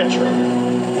new pitcher,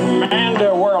 Amanda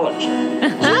Wurlitzer.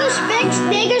 Juice, fix,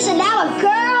 niggers, and now a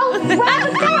girl? Right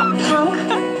with that,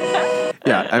 punk.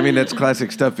 Yeah, I mean that's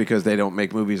classic stuff because they don't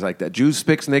make movies like that. Jews,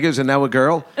 Spicks, Niggers, and now a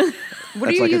girl. What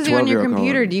are you using on your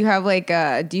computer? Do you have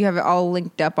do you have it all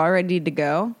linked up already to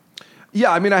go?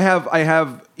 Yeah, I mean I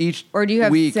have each Or do you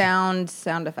have week. sound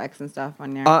effects and stuff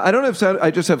on your? I don't have sound.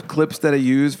 I just have clips that I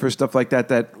use for stuff like that.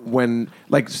 That when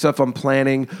like stuff I'm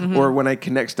planning or when I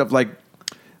connect stuff like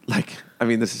I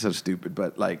mean this is so stupid,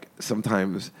 but like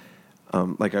sometimes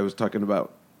like I was talking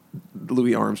about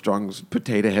Louis Armstrong's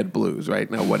Potato Head Blues.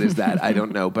 Right now, what is that? I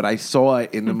don't know, but I saw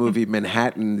it in the movie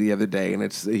Manhattan the other day, and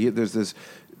there's this.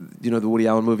 You know the Woody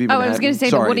Allen movie? Oh, Manhattan? I was going to say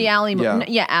Sorry. the Woody Allen.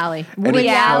 Yeah, Allen. And Woody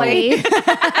it's Allen. Did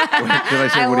I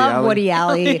say I Woody love Allen? Woody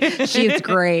Allen. She's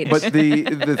great. But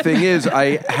the thing is,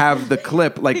 I have the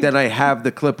clip, like then I have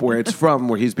the clip where it's from,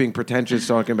 where he's being pretentious,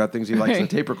 talking about things he likes in the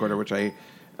tape recorder, which I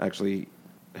actually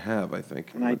have, I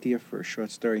think. An idea for a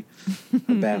short story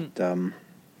about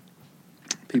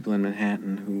people in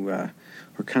Manhattan who are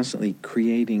constantly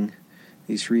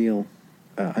these real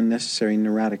unnecessary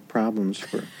neurotic problems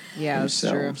for Yeah, that's true.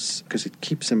 themselves because it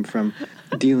keeps them from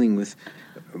dealing with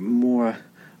more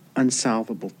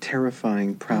unsolvable,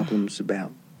 terrifying problems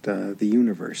about the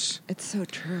universe. It's so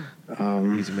true.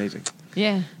 He's amazing.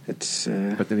 Yeah. It's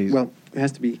But then he's- well, it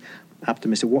has to be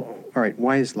optimistic. All right,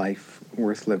 why is life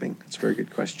worth living? It's a very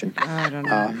good question. I don't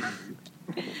know.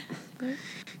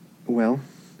 Well,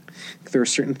 there are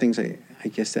certain things I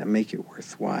guess that make it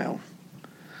worthwhile.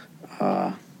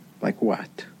 Like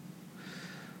what?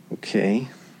 Okay.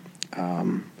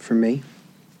 For me,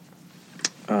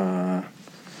 I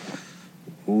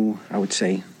would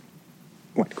say,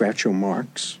 Groucho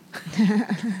Marx,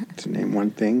 to name one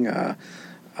thing,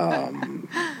 and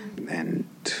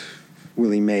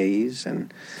Willie Mays,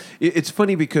 and It's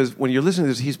funny because when you're listening to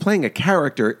this, he's playing a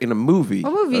character in a movie.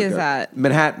 What movie is that?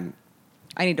 Manhattan.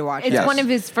 I need to watch It's it. Yes. one of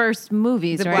his first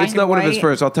movies, The right? black It's not one of his white?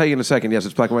 first. I'll tell you in a second. Yes,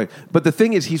 it's black and white. But the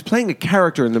thing is, he's playing a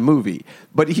character in the movie,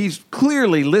 but he's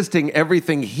clearly listing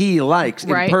everything he likes in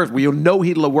Right. person. We know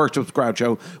he worships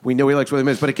Groucho. We know he likes Willie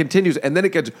Mays, but it continues, and then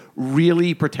it gets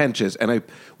really pretentious. And I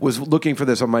was looking for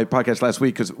this on my podcast last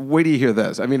week because wait till you hear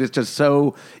this. I mean, it's just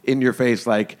so in your face,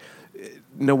 like.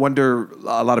 No wonder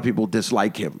a lot of people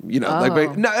dislike him. You know,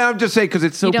 like no, I'm just saying because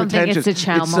it's so You don't think pretentious. it's the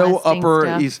child so molesting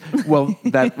upper. stuff? Well,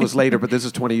 that was later, but this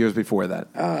is 20 years before that.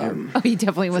 Oh, he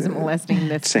definitely wasn't molesting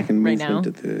this second right now. movement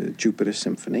of the Jupiter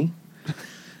Symphony,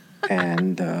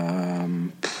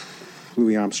 and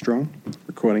Louis Armstrong,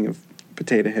 recording of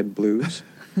Potato Head Blues,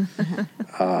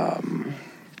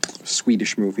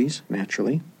 Swedish movies,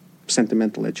 naturally,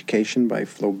 Sentimental Education by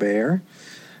Flaubert,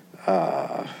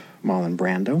 Marlon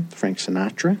Brando, Frank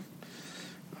Sinatra,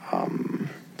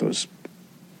 those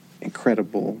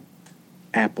incredible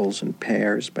Apples and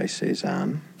Pears by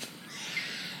Cezanne,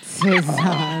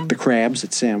 The Crabs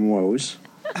at Sam Woe's,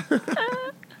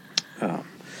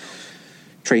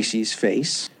 Tracy's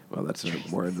Face. Well, that's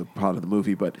more in the part of the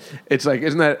movie, but it's like,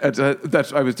 isn't that,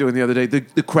 that's what I was doing the other day,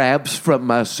 the crabs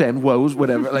from San Woe's,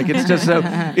 whatever. Like, it's just so,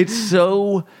 it's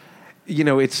so, you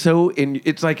know, it's so,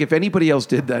 it's like if anybody else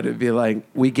did that, it'd be like,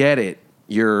 we get it.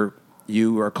 You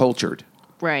are cultured.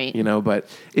 Right. You know, but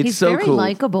it's He's so very cool.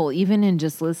 likable, even in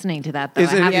just listening to that, though.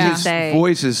 Isn't I have it? to His say.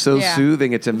 voice is so Yeah.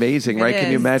 soothing. It's amazing, It right? Can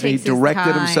you is. imagine? He Takes his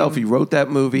directed himself. time. He wrote that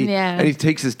movie. Yeah. And he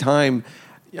takes his time.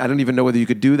 I don't even know whether you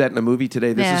could do that in a movie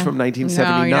today. This is Yeah. from No,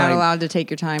 1979. you're not allowed to take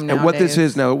your time nowadays. And what this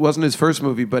is now, it wasn't his first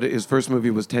movie, but his first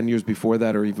movie was 10 years before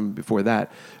that or even before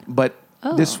that. But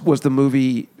this was the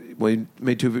movie when he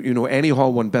made two, you know, Annie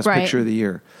Hall won Best Right. Picture of the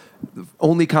Year. the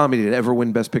only comedy to ever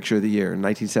win Best Picture of the Year in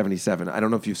 1977. I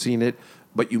don't know if you've seen it,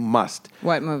 but you must.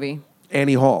 What movie?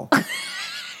 Annie Hall.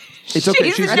 It's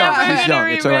okay. She's young. She's young.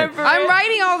 It's all right. I'm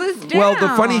writing all this down. Well, the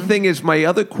funny thing is, my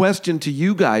other question to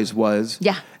you guys was,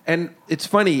 and it's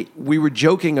funny, we were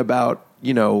joking about,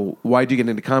 why did you get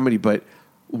into comedy, but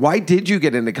why did you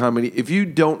get into comedy? If you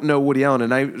don't know Woody Allen,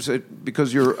 and I said,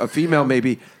 because you're a female,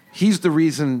 maybe, he's the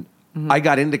reason I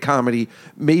got into comedy,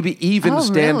 maybe even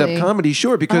stand-up comedy,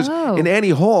 sure, because in Annie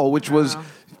Hall, which was,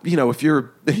 if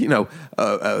you're,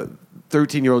 a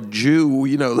 13-year-old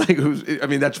Jew,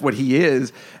 that's what he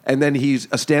is. And then he's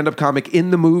a stand-up comic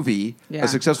in the movie, a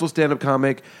successful stand-up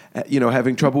comic,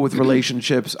 having trouble with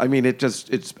relationships. I mean,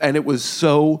 it was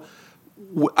so...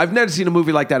 I've never seen a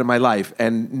movie like that in my life,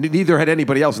 and neither had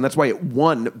anybody else, and that's why it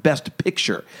won Best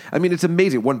Picture. I mean, it's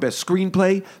amazing. It won Best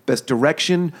Screenplay, Best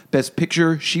Direction, Best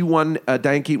Picture. She won,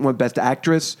 Diane Keaton won Best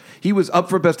Actress. He was up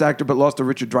for Best Actor, but lost to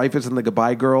Richard Dreyfuss in The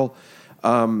Goodbye Girl.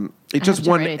 It just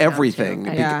won everything.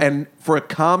 And for a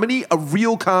comedy, a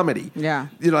real comedy,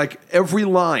 like every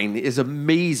line is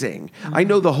amazing. I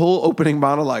know the whole opening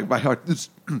monologue by heart.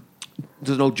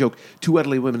 There's no joke. Two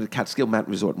elderly women at a Catskill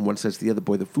Mountain Resort, and one says to the other,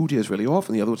 boy, the food here is really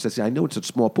awful. And the other one says, I know it's in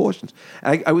small portions.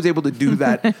 And I was able to do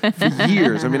that for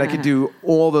years. I mean, I could do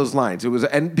all those lines.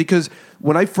 And because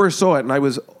when I first saw it, and I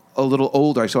was a little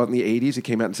older, I saw it in the 80s. It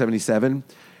came out in 77.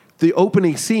 The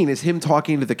opening scene is him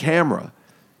talking to the camera,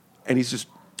 and he's just,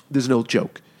 there's no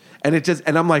joke. And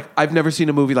and I'm like, I've never seen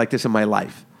a movie like this in my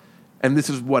life. And this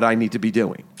is what I need to be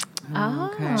doing.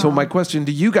 Okay. So my question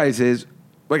to you guys is,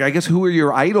 I guess, who are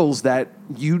your idols that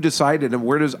you decided, and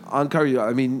where does Ankara?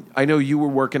 I mean, I know you were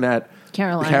working at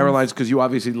Caroline's because you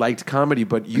obviously liked comedy,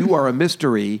 but you are a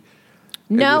mystery.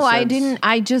 No, I didn't.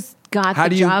 I just got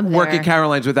the job there. How do you work at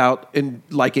Caroline's without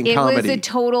liking comedy? It was a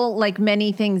total, like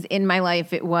many things in my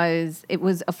life, it was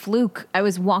a fluke. I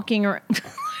was walking around.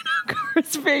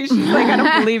 She's like, I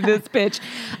don't believe this bitch.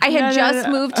 I had just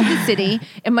moved to the city,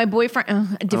 and my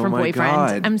boyfriend, a different boyfriend.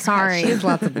 God. I'm sorry. She has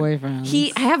lots of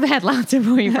boyfriends. I have had lots of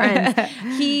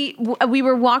boyfriends. We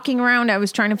were walking around. I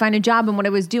was trying to find a job, and what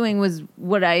I was doing was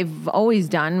what I've always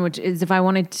done, which is if I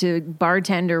wanted to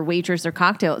bartend or waitress or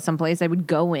cocktail at some place, I would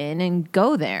go in and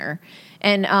go there.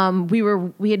 And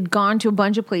we had gone to a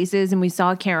bunch of places, and we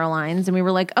saw Caroline's, and we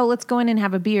were like, oh, let's go in and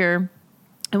have a beer.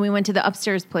 And we went to the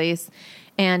upstairs place.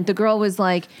 And the girl was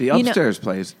like... The upstairs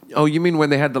place? Oh, you mean when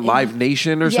they had the Live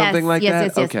Nation or something like that?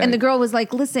 Yes. Okay. And the girl was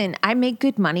like, listen, I make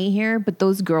good money here, but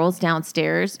those girls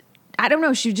downstairs... I don't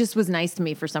know. She just was nice to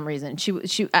me for some reason.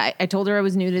 I told her I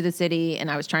was new to the city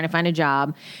and I was trying to find a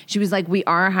job. She was like, we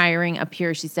are hiring up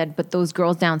here. She said, but those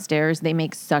girls downstairs, they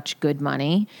make such good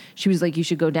money. She was like, you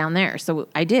should go down there. So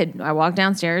I did. I walked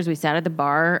downstairs. We sat at the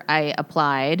bar. I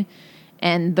applied.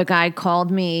 And the guy called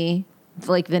me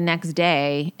like the next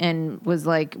day and was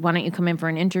like, why don't you come in for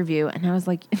an interview? And I was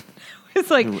like,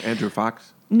 Andrew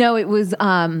Fox? No, it was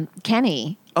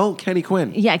Kenny. Oh, Kenny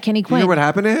Quinn. Yeah, Kenny Quinn. You know what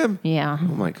happened to him? Yeah. Oh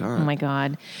my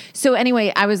God. So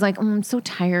anyway, I was like, I'm so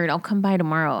tired. I'll come by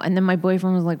tomorrow. And then my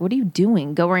boyfriend was like, what are you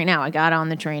doing? Go right now. I got on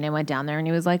the train. I went down there and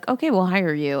he was like, okay, we'll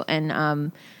hire you.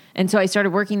 And so I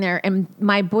started working there, and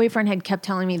my boyfriend had kept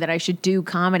telling me that I should do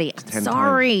comedy.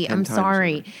 I'm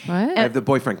sorry. What? I have the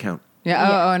boyfriend count.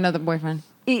 Yeah. Oh, another boyfriend.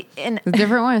 A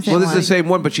different one. Well, this is the same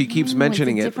one, but she keeps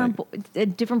mentioning it. A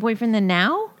different boyfriend than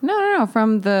now? No.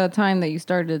 From the time that you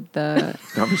started the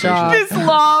conversation. This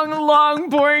long,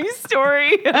 boring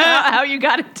story about how you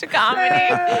got into comedy.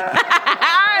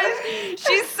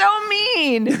 She's so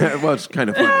mean. Well, it's kind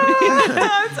of funny.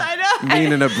 I know.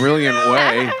 Mean in a brilliant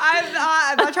way.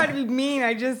 I'm not trying to be mean.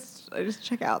 I just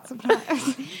check out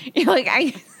sometimes. You're like,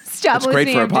 I stopped It's great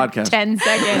listening for a after podcast. 10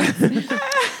 seconds.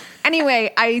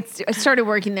 Anyway, I started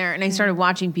working there, and I started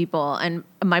watching people, and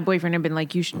my boyfriend had been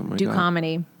like, you should do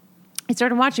comedy. I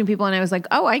started watching people, and I was like,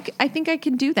 oh, I think I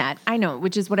can do that. I know,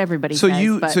 which is what everybody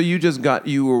says. So you just got,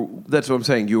 that's what I'm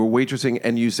saying. You were waitressing,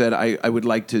 and you said, I would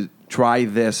like to try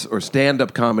this or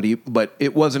stand-up comedy, but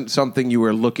it wasn't something you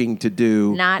were looking to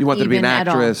do. Not you wanted to be an even at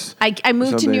all. actress. I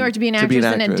moved to New York to be an actress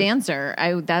and a dancer.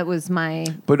 That was my...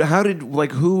 But how did,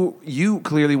 you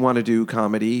clearly want to do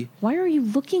comedy. Why are you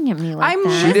looking at me like I'm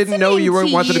that? She didn't know you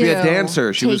wanted to be a you.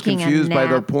 dancer. She was Taking a confused by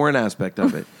the nap. porn aspect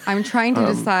of it. I'm trying to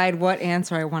decide what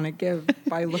answer I want to give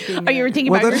by looking. Oh, you were at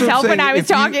thinking about that's what I'm yourself when saying. I was If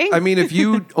you- talking? I mean, if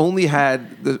you only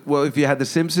had if you had The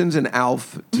Simpsons and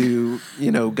Alf to,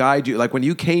 guide you, like when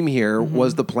you came here,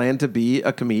 was the plan to be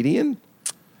a comedian?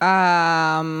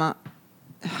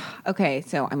 Okay,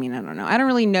 so I mean, I don't know. I don't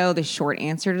really know the short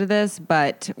answer to this,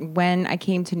 but when I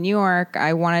came to New York,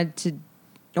 I wanted to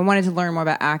learn more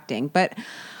about acting. But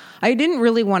I didn't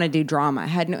really want to do drama. I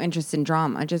had no interest in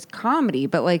drama, just comedy.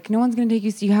 But like, no one's going to take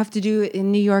you. So you have to do it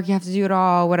in New York. You have to do it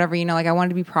all, whatever. You know, like I wanted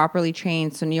to be properly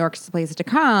trained. So New York's the place to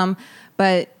come.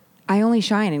 But I only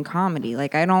shine in comedy.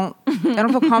 Like I don't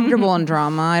feel comfortable in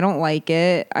drama. I don't like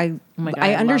it. I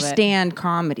understand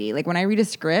comedy. Like when I read a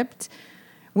script,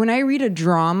 when I read a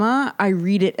drama, I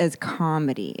read it as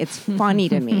comedy. It's funny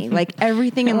to me. Like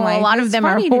everything in life. A lot of them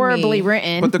are horribly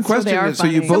written. But the question is, so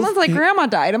you both someone's like, grandma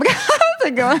died. I'm like, how's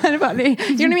it going? Funny. You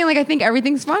know what I mean? Like I think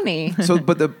everything's funny. So,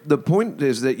 but the point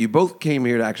is that you both came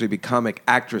here to actually be comic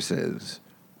actresses.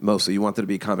 Mostly, you wanted to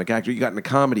be a comic actor. You got into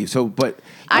comedy. So, but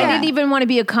I didn't even want to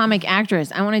be a comic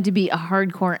actress. I wanted to be a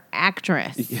hardcore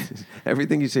actress.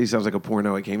 Everything you say sounds like a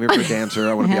porno. I came here for a dancer.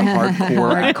 I want to be a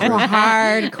hardcore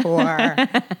actress.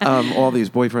 Hardcore. All these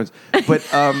boyfriends. But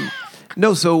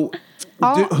no, so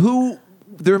who?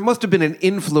 There must have been an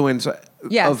influence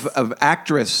of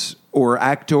actress or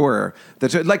actor.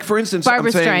 That's like, for instance,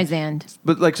 Barbra Streisand.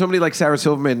 But like somebody like Sarah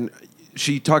Silverman.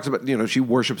 She talks about, she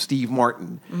worshipped Steve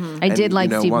Martin. Mm-hmm. I did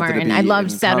like Steve Martin. I loved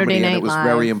Saturday Night Live. It was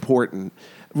very important.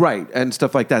 Right, and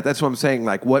stuff like that. That's what I'm saying.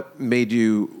 Like, what made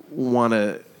you want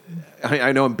to...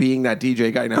 I know I'm being that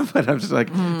DJ guy now, but I'm just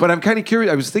like... But I'm kind of curious.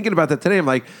 I was thinking about that today. I'm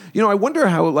like, I wonder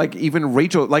how, like, even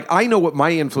Rachel... Like, I know what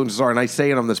my influences are, and I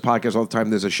say it on this podcast all the time.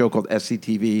 There's a show called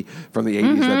SCTV from the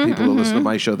 80s that people who listen to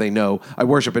my show, they know. I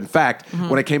worship. In fact,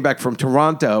 when I came back from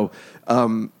Toronto,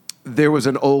 there was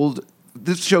an old...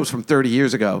 This show's from 30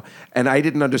 years ago, and I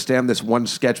didn't understand this one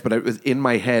sketch, but it was in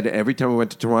my head. Every time I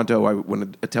went to Toronto,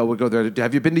 when Attell would go there,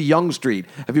 have you been to Yonge Street?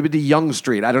 Have you been to Yonge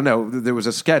Street? I don't know. There was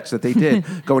a sketch that they did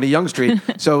going to Yonge Street.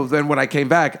 So then when I came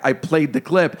back, I played the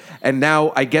clip, and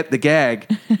now I get the gag.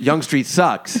 Yonge Street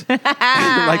sucks.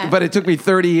 But it took me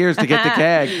 30 years to get the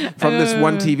gag from this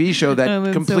one TV show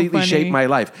that completely shaped my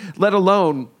life, let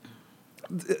alone...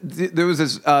 There was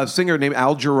this singer named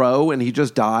Al Jarreau, and he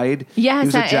just died. Yes, he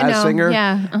was a jazz singer.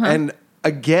 Yeah, And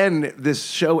again, this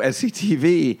show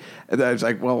SCTV, and I was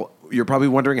like, well, you're probably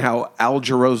wondering how Al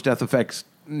Jarreau's death affects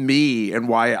me and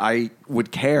why I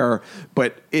would care.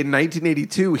 But in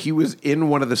 1982, he was in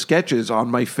one of the sketches on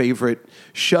my favorite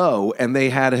show, and they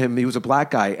had him. He was a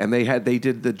black guy, and they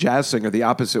did the jazz singer the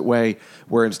opposite way,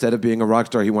 where instead of being a rock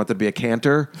star, he wanted to be a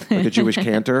cantor, like a Jewish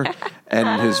cantor.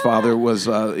 And his father was,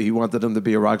 he wanted him to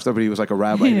be a rock star, but he was like a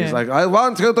rabbi. Yeah. He's like, I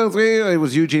want you to be, it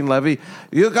was Eugene Levy.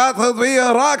 You got to be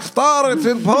a rock star, it's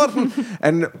important.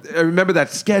 And I remember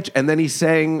that sketch, and then he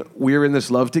sang We're in This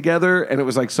Love Together, and it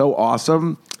was like so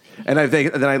awesome. And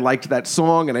then I liked that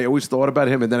song, and I always thought about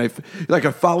him. And then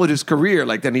I followed his career.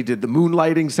 Like then he did the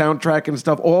Moonlighting soundtrack and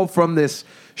stuff, all from this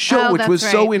show, which was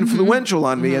so influential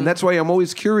on me. And that's why I'm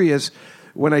always curious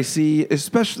when I see,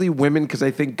 especially women, because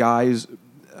I think guys,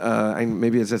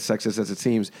 maybe it's as sexist as it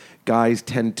seems, guys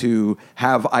tend to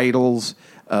have idols,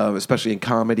 especially in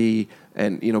comedy.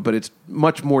 And, but it's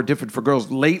much more different for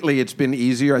girls. Lately, it's been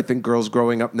easier. I think girls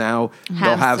growing up now,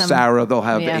 they'll have Sarah, they'll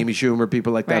have Amy Schumer,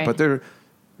 people like that. But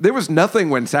there was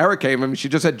nothing when Sarah came. I mean, she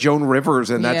just had Joan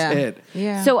Rivers, and that's it.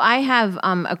 Yeah. So I have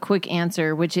a quick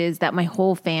answer, which is that my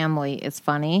whole family is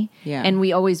funny. Yeah. And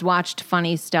we always watched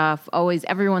funny stuff.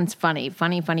 Everyone's funny.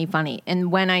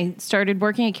 And when I started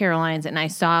working at Caroline's and I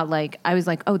saw, I was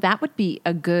like, oh, that would be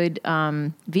a good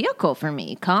vehicle for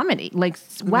me, comedy. Like,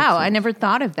 wow, I never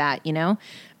thought of that,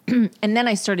 And then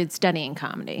I started studying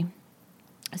comedy.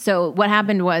 So what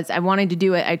happened was I wanted to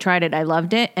do it. I tried it. I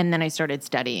loved it. And then I started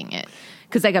studying it.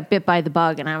 Because I got bit by the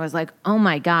bug and I was like, oh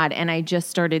my God. And I just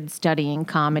started studying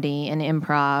comedy and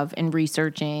improv and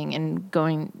researching and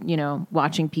going,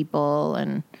 watching people.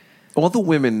 And all the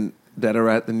women that are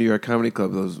at the New York Comedy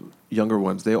Club, those younger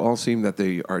ones, they all seem that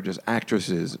they are just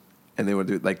actresses and they would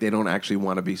do, they don't actually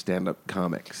want to be stand-up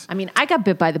comics. I mean, I got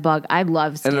bit by the bug. I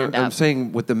love stand-up. And I'm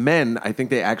saying with the men, I think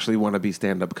they actually want to be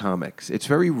stand-up comics. It's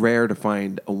very rare to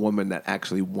find a woman that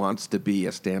actually wants to be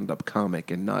a stand-up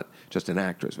comic and not just an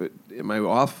actress. But am I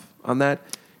off on that?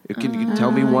 Can you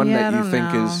tell me one that you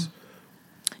think is...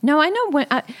 No, I know.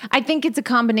 I think it's a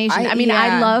combination.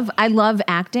 I love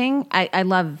acting. I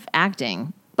love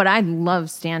acting. But I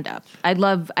love stand-up. I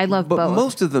love both. But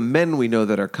most of the men we know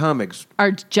that are comics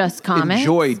are just comics.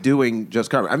 Enjoy doing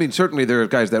just comics. I mean, certainly there are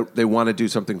guys that they want to do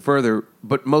something further,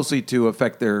 but mostly to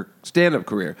affect their stand-up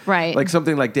career. Right. Like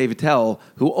something like Dave Juskow,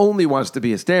 who only wants to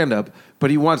be a stand-up, but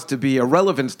he wants to be a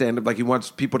relevant stand-up. Like he wants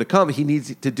people to come. He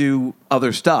needs to do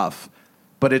other stuff.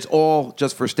 but it's all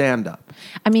just for stand-up.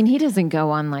 I mean, he doesn't go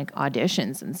on like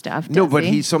auditions and stuff. No, does but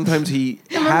he sometimes he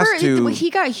Remember, has to. he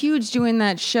got huge doing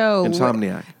that show.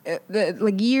 Insomniac.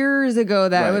 Like years ago,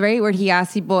 right? Where he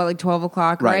asked people at like 12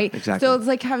 o'clock, right? Exactly. So it's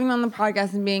like having him on the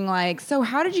podcast and being like, so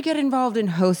how did you get involved in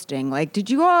hosting? Like, did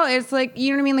you all, it's like, you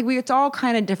know what I mean? Like, it's all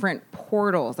kind of different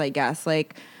portals, I guess.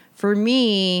 Like, for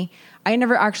me, I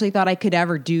never actually thought I could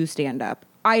ever do stand-up.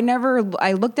 I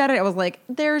looked at it, I was like,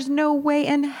 there's no way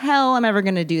in hell I'm ever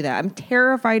going to do that. I'm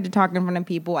terrified to talk in front of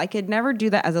people. I could never do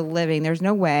that as a living. There's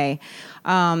no way.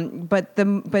 But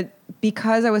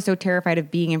because I was so terrified of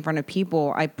being in front of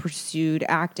people, I pursued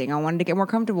acting. I wanted to get more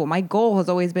comfortable. My goal has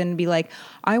always been to be like,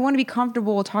 I want to be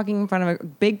comfortable talking in front of a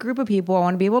big group of people. I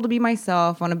want to be able to be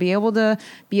myself. I want to be able to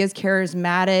be as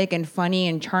charismatic and funny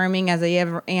and charming as I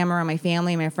ever am around my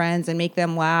family and my friends and make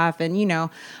them laugh. And,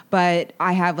 but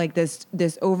I have like this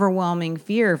overwhelming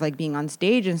fear of like being on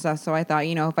stage and stuff. So I thought,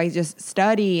 if I just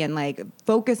study and like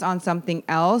focus on something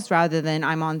else rather than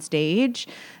I'm on stage,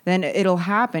 then it'll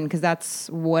happen, because that's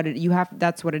what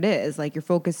it is. Like, you're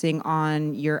focusing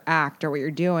on your act or what you're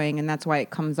doing, and that's why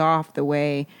it comes off the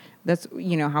way. That's how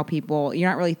you're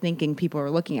not really thinking people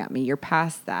are looking at me. You're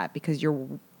past that because you're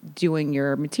doing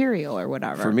your material or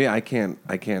whatever. For me, I can't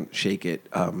shake it.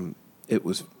 I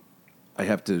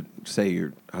have to say,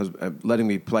 your husband letting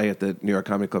me play at the New York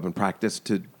Comedy Club and practice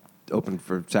to open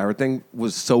for Sarah thing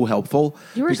was so helpful.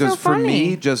 You were because so funny. For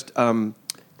me, just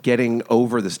getting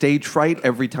over the stage fright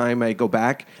every time I go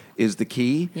back is the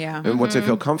key. Yeah. And once I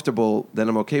feel comfortable, then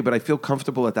I'm okay. But I feel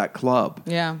comfortable at that club.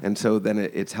 Yeah. And so then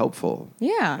it's helpful.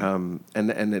 Yeah.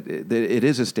 And it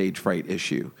is a stage fright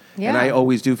issue. Yeah. And I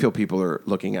always do feel people are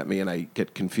looking at me, and I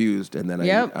get confused, and then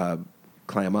I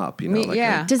clam up.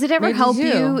 Yeah. Does it ever Maybe help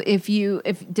you. you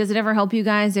does it ever help you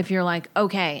guys if you're like,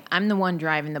 okay, I'm the one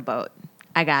driving the boat.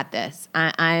 I got this.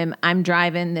 I'm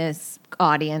driving this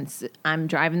audience. I'm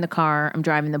driving the car. I'm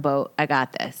driving the boat. I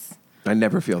got this. I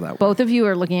never feel that way. Both of you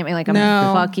are looking at me like I'm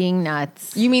No. fucking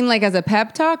nuts. You mean like as a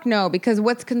pep talk? No, because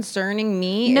what's concerning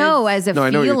me No, is... as a I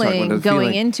know what you're talking feeling about,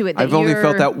 going into it. That I've only you're-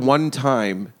 felt that one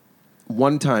time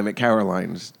at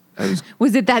Caroline's.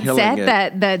 Was it that killing set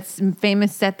it. that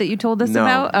famous set that you told us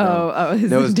about? No. This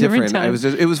No, it is was a different. different.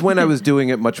 Time. It was when I was doing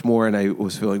it much more, and I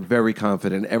was feeling very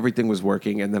confident. Everything was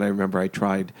working, and then I remember I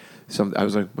tried something. I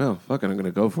was like, "Well, fuck it, I'm going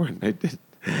to go for it." And I did.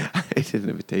 I did an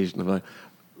invitation of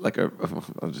like a,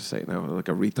 I'll just say it now, like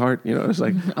a retard. It was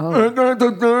like, and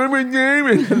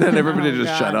then everybody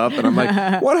just shut up, and I'm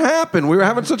like, "What happened? We were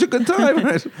having such a good time." And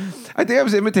I think I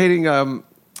was imitating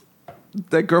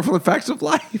that girl from the Facts of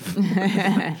Life.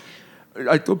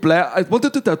 I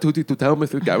wanted to tell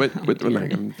Mr. Garrett,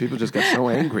 and people just got so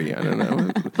angry. I don't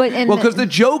know. Because the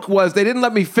joke was they didn't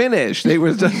let me finish. They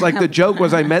was just like, the joke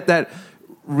was I met that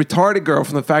retarded girl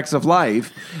from the Facts of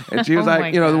Life, and she was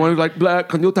like, the one who's like, blah,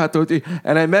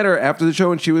 and I met her after the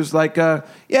show, and she was like,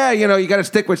 yeah, you got to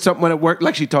stick with something when it works.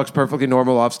 Like, she talks perfectly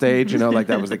normal off stage, like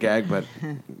that was the gag, but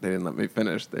they didn't let me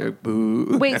finish. They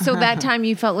boo. Wait, so that time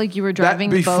you felt like you were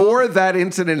driving the boat? Before that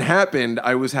incident happened,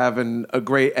 I was having a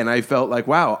great, and I felt like,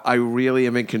 wow, I really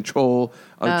am in control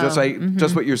of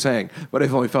just what you're saying. But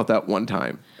I've only felt that one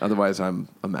time. Otherwise, I'm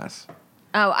a mess.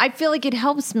 Oh, I feel like it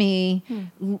helps me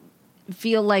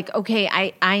feel like, okay,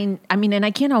 I mean, and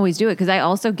I can't always do it because I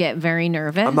also get very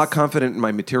nervous. I'm not confident in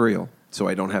my material, so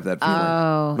I don't have that feeling.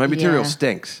 Oh, my material yeah.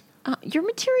 stinks. Your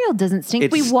material doesn't stink.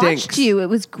 It We stinks. watched you. It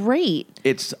was great.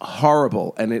 It's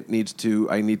horrible, and I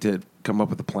need to come up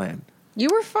with a plan. You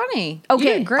were funny. Okay.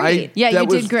 You did great. Yeah, that you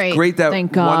did was great. Great that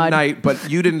Thank God. one night, but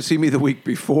you didn't see me the week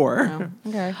before.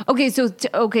 Okay. Okay,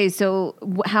 so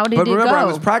how did But it remember, go? I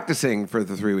was practicing for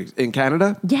the 3 weeks in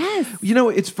Canada. Yes.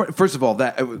 It's first of all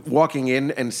that walking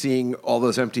in and seeing all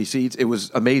those empty seats. It was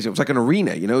amazing. It was like an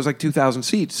arena. It was like 2,000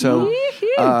 seats. So,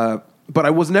 but I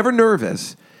was never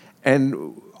nervous,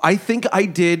 and I think I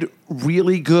did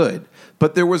really good.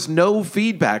 But there was no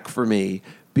feedback for me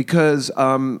because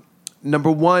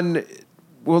number one.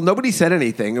 Well, nobody said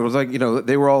anything. It was like,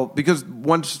 they were all, because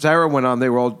once Sarah went on, they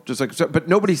were all just like, but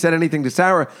nobody said anything to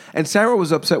Sarah. And Sarah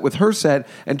was upset with her set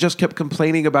and just kept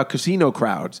complaining about casino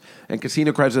crowds. And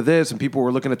casino crowds are this, and people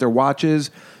were looking at their watches.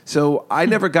 So I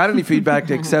never got any feedback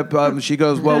except she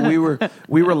goes, well, we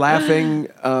were laughing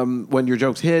when your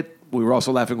jokes hit. We were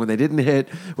also laughing when they didn't hit,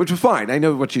 which was fine. I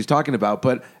know what she's talking about,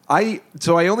 but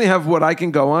I only have what I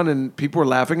can go on, and people were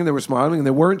laughing and they were smiling and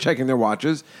they weren't checking their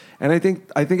watches, and I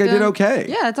think I did okay.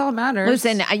 Yeah, that's all that matters.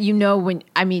 Listen, you must.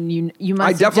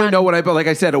 I definitely know what like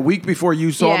I said, a week before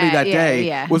you saw me that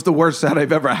day was the worst set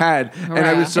I've ever had, and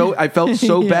I felt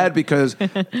so bad because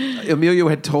Emilio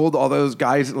had told all those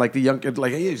guys, like the young kids,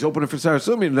 like, hey, he's opening for Sarah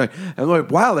Silverman, and I'm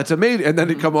like, wow, that's amazing, and then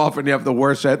they come off and you have the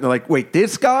worst set, and they're like, wait,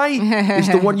 this guy is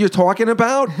the one you're talking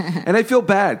about, and I feel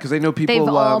bad because I know people. They've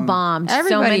all bombed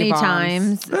so many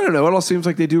times. I don't know. It all seems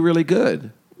like they do really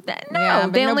good. No, yeah,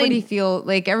 but everybody feel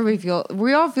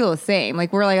we all feel the same.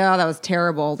 Like we're like, oh, that was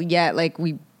terrible. Yet like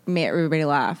we made everybody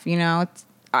laugh. You know,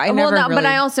 but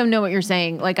I also know what you're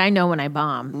saying. Like I know when I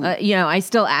bomb. I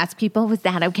still ask people, was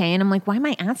that okay? And I'm like, why am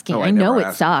I asking? I know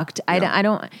it sucked. Yeah. I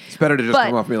don't. It's better to just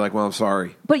come off and be like, well, I'm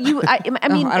sorry. But I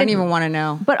mean, I don't even want to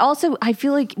know. But also, I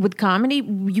feel like with comedy,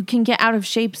 you can get out of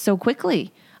shape so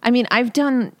quickly. I mean, I've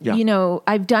done,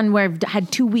 where I've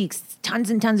had 2 weeks, tons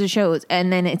and tons of shows,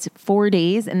 and then it's 4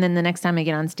 days, and then the next time I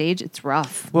get on stage, it's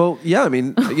rough. Well, yeah, I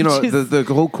mean, the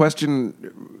whole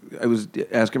question I was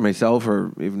asking myself,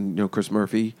 or even, Chris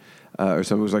Murphy, or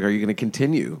someone was like, are you going to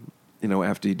continue,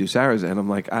 after you do Sarah's? And I'm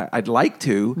like, I'd like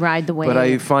to. Ride the wave. But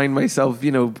I find myself,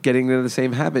 getting into the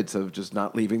same habits of just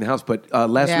not leaving the house. But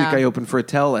last week I opened for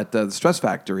Attell at the Stress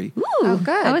Factory. Ooh,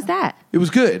 good. How was that? It was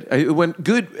good. It went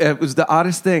good. It was the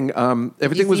oddest thing.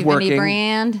 Everything was working. Vinny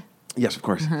Brand? Yes, of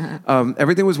course.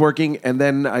 Everything was working, and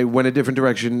then I went a different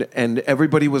direction, and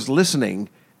everybody was listening,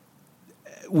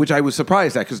 which I was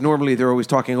surprised at, because normally they're always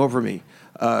talking over me.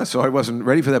 So I wasn't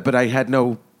ready for that, but I had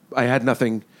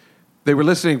nothing. They were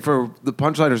listening for the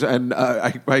punchliners, and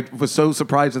I was so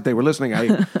surprised that they were listening.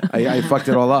 I fucked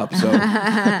it all up. So,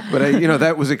 but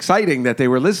that was exciting that they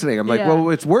were listening. I'm like, well,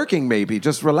 it's working. Maybe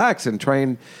just relax and try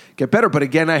and get better. But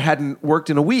again, I hadn't worked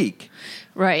in a week.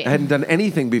 Right. I hadn't done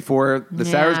anything before the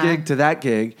Sarah's gig to that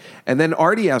gig, and then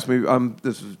Artie asked me.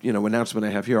 This is announcement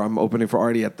I have here. I'm opening for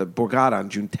Artie at the Borgata on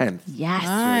June 10th. Yes.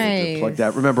 Nice. To plug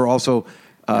that. Remember also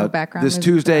this music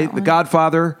Tuesday, for that The one.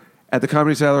 Godfather at the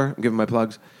Comedy Cellar. I'm giving my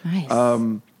plugs. Nice.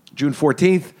 June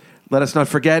 14th, let us not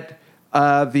forget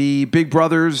the Big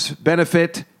Brothers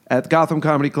benefit at Gotham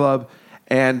Comedy Club.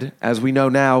 And as we know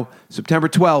now, September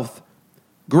 12th,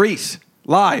 Grease,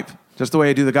 live. Just the way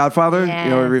I do The Godfather.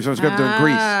 Yes. Every time I'm doing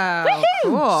Grease.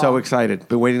 Cool. So excited.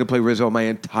 Been waiting to play Rizzo my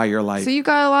entire life. So you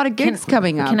got a lot of gigs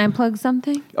coming up. Can I plug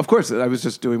something? Of course, I was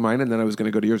just doing mine, and then I was going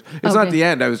to go to yours. It's not the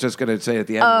end. I was just going to say at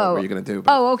the end what were you going to do.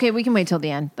 But. Oh, okay. We can wait till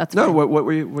the end. That's No, fine. what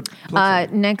were you? What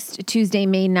next Tuesday,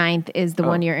 May 9th, is the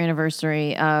 1 year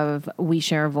anniversary of We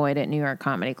Share a Void at New York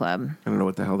Comedy Club. I don't know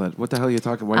what the hell are you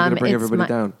talking? Why are you going to bring everybody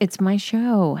down? It's my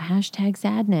show.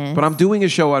 #sadness. But I'm doing a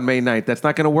show on May 9th. That's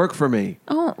not going to work for me.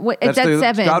 Oh, it's That's at the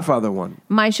 7. Godfather one.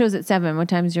 My show's at 7. What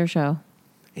time's your show?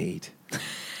 8.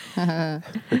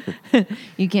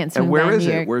 You can't swing And where by is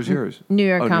New it? York. Where's yours? New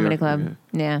York Oh, New Comedy York, Club. okay.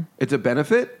 Yeah. It's a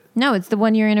benefit? No, it's the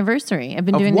 1 year anniversary. I've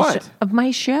been Of doing what? of my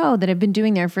show that I've been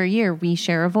doing there for a year. We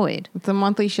Share a Void. It's a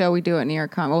monthly show we do at New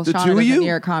York Comedy. Well, The Shauna two of does at you? New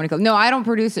York Comedy Club. No, I don't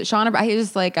produce it. Shauna,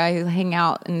 I hang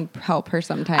out and help her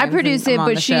sometimes. I produce and it, I'm on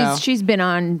but the show. she's been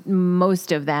on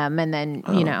most of them, and then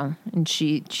and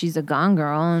she's a Gone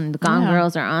Girl, and the Gone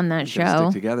Girls are on that Gotta show.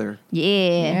 Stick together.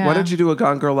 Yeah. Why don't you do a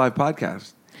Gone Girl Live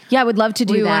podcast? Yeah, I would love to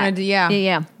do We that. wanna do- yeah.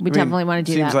 Yeah. We definitely want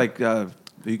to do seems that. like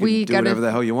you can We do gotta- whatever the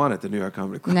hell you want at the New York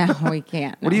Comedy Club. No, we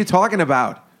can't. What are you talking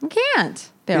about? We can't.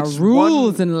 There It's are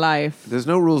rules one- in life. There's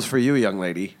no rules for you, young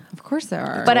lady. Of course there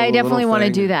are. But I little definitely want to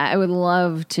thing. do that. I would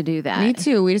love to do that. Me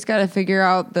too. We just got to figure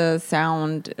out the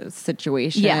sound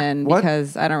situation Yeah. What?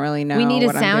 because I don't really know. We need a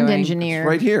what I'm sound doing. engineer.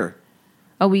 Right here.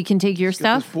 Oh, we can take your Get this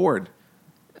stuff? board.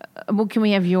 Well, can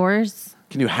we have yours?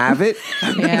 Can you have it?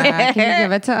 Yeah, can you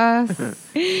give it to us?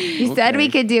 You said we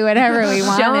could do whatever we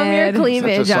wanted. Show them your Such a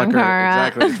cleavage, sucker. Ankara.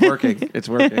 Exactly. It's working. It's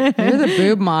working. You're the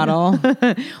boob model.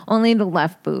 Only the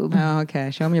left boob. Oh,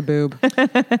 okay. Show me your boob.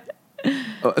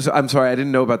 So I'm sorry, I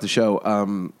didn't know about the show.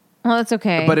 Well, that's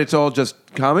okay. But it's all just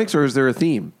comics, or is there a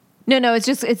theme? No, it's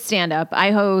stand up.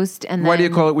 I host, and Why do you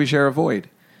then- call it We Share a Void?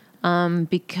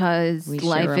 Because We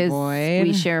life share a is void.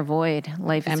 we share a void.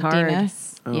 Life is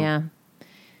Emptiness. Oh. hard. Yeah.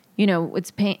 It's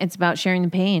pain. It's about sharing the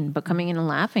pain, but coming in and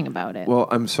laughing about it. Well,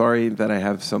 I'm sorry that I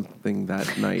have something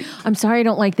that night. I'm sorry I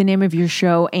don't like the name of your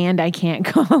show, and I can't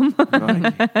come. No,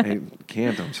 I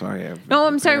can't. I'm sorry. No,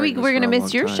 I'm sorry. Preparing this We're gonna for a miss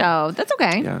long your time. show. That's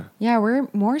okay. Yeah. Yeah, we're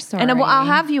more sorry. And I'll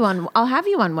have you on. I'll have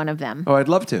you on one of them. Oh, I'd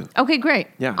love to. Okay, great.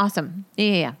 Yeah. Awesome.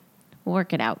 Yeah. We'll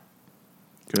work it out.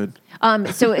 Good.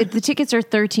 So the tickets are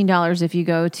 $13 if you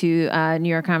go to New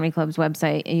York Comedy Club's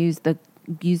website and use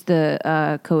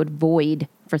the code VOID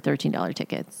for $13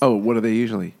 tickets. Oh, what are they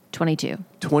usually? 22.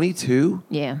 22?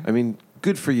 Yeah. I mean,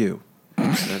 good for you.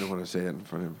 I don't want to say that in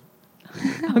front of him.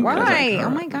 Why? Oh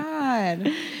my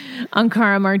God.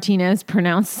 Ankara Martinez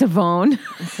pronounced Savone.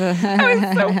 That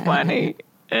was so funny.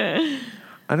 I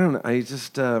don't know. I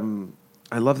just,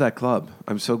 I love that club.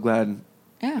 I'm so glad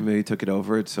Amelia took it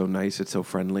over. It's so nice. It's so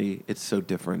friendly. It's so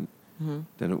different than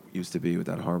it used to be with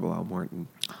that horrible Al Martin.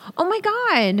 Oh my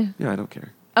God. Yeah, I don't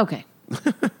care. Okay.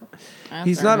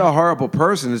 He's not a horrible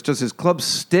person. It's just his clubs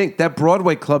stink. That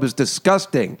Broadway club is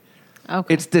disgusting.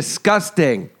 Okay. It's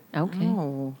disgusting. Okay.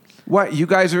 Oh. What, you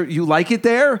guys you like it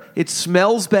there? It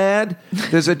smells bad.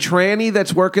 There's a tranny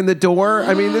that's working the door.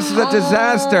 I mean, this is a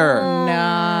disaster.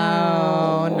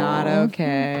 No, not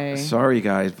okay. Sorry,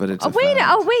 guys, but it's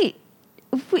Wait.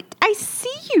 I see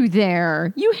you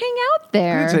there. You hang out I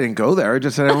there. didn't say I didn't go there. I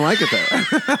just said I don't like it there.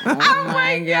 Oh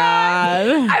my God.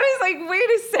 I was like, wait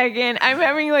a second. I'm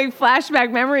having like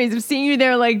flashback memories of seeing you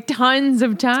there like tons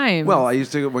of times. Well, I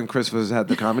used to, when Chris had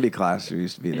the comedy class, we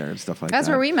used to be there and stuff like that. That's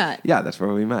where we met. Yeah, that's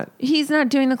where we met. He's not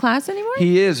doing the class anymore?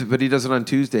 He is, but he does it on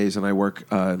Tuesdays, and I work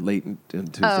late in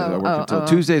Tuesdays. I work until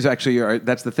Tuesdays. Actually,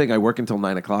 that's the thing. I work until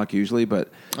 9:00 usually, but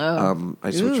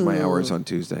I switch my hours on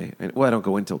Tuesday. Well, I don't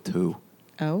go until 2.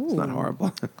 Oh. It's not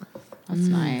horrible. That's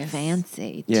nice.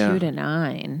 Fancy. Yeah. 2 to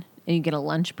 9. And you get a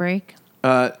lunch break?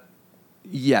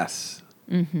 Yes.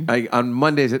 On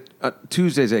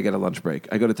Tuesdays, I get a lunch break.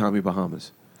 I go to Tommy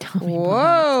Bahamas.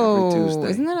 Whoa. Every Tuesday.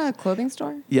 Isn't that a clothing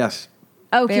store? Yes.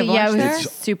 Okay, have yeah, I lunch was there?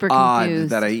 super Odd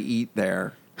confused. that I eat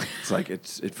there. It's like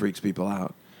it freaks people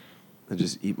out. I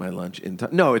just eat my lunch in time.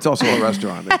 No, it's also a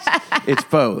restaurant. It's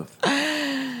both.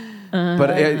 But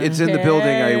it's in the building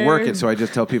I work at, so I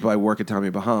just tell people I work at Tommy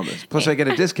Bahamas. Plus, I get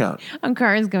a discount.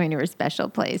 Ankara's going to her special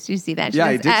place. You see that? She Yeah,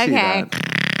 I goes, did see okay.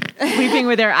 that. Sleeping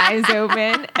with her eyes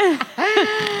open.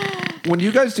 When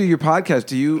you guys do your podcast,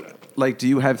 do you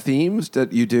have themes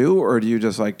that you do, or do you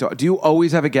just do you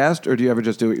always have a guest, or do you ever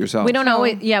just do it yourself? We don't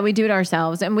always, we do it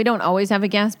ourselves, and we don't always have a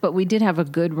guest, but we did have a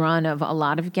good run of a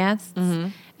lot of guests.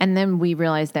 And then we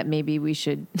realized that maybe we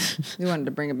should. We wanted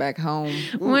to bring it back home.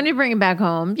 We wanted to bring it back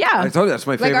home. Yeah. I told you that's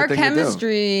my favorite Like our thing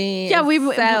chemistry. Yeah,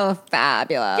 is so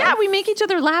fabulous. Yeah, we make each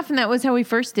other laugh, and that was how we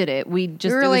first did it. We We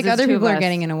were it was like, the other two of people are us.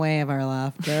 getting in the way of our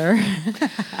laughter. to do.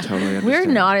 Totally understand. We're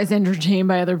not as entertained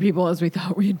by other people as we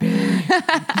thought we'd be.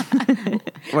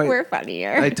 Wait, We're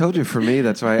funnier. I told you, for me,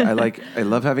 that's why I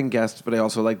love having guests, but I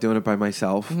also like doing it by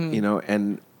myself.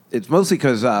 And it's mostly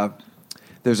because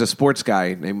there's a sports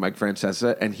guy named Mike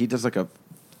Francesa, and he does like a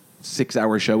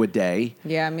 6-hour show a day.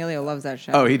 Yeah, Emilio loves that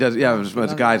show. Oh, he does. Yeah, Loves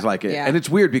guys that. like it. Yeah. And it's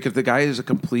weird because the guy is a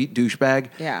complete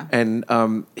douchebag. Yeah. And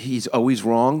he's always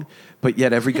wrong, but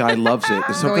yet every guy loves it.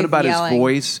 There's something always about yelling. his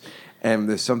voice, and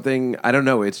there's something, I don't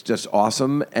know, it's just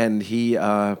awesome. And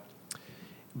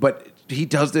but he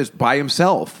does this by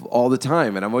himself all the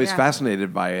time, and I'm always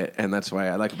fascinated by it, and that's why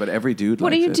I like it. But every dude What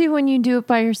do likes you it. do when you do it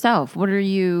by yourself? What are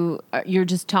you? You're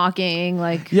just talking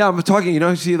like. Yeah, I'm talking. You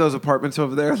know, you see those apartments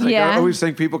over there? Like, Yeah. I always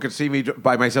think people could see me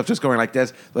by myself just going like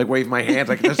this, like wave my hands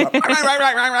like this, right.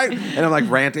 And I'm like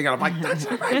ranting, and I'm like, that's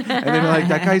right. And they're like,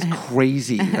 that guy's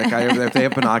crazy. That guy over there, if they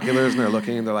have binoculars and they're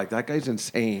looking, and they're like, that guy's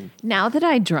insane. Now that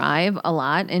I drive a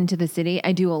lot into the city,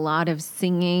 I do a lot of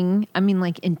singing. I mean,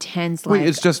 like intense. Wait, like,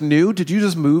 it's just new? Did you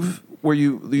just move where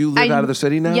you live out of the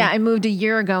city now? Yeah, I moved a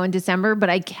year ago in December,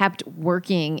 but I kept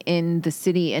working in the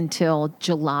city until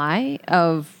July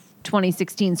of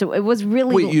 2016. So it was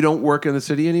really. Wait, you don't work in the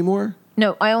city anymore?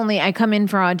 No, I come in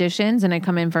for auditions and I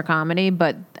come in for comedy,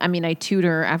 but I mean, I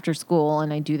tutor after school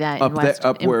and I do that Up in West.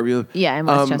 wherever you live? Yeah, in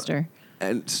Westchester.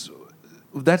 And so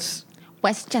that's...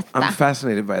 Westchester. I'm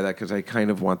fascinated by that because I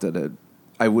kind of wanted to...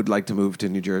 I would like to move to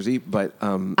New Jersey, but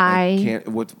I can't...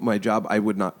 With my job, I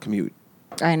would not commute.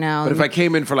 I know. But if I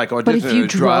came in for like if audition you and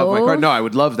drive my car, drove? no, I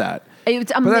would love that.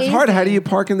 It's But amazing. that's hard. How do you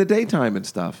park in the daytime and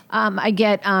stuff? I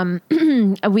get I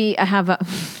have a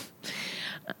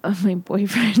my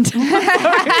boyfriend. He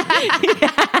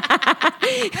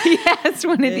has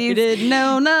one of If these. you didn't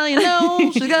know, now you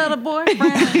know. She's got a boyfriend.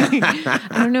 I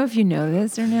don't know if you know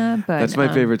this or not, but That's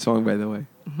my favorite song, by the way.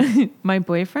 My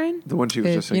boyfriend. The one she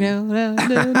was just If you singing.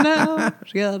 know,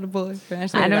 she got a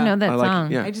boyfriend. I don't know that I like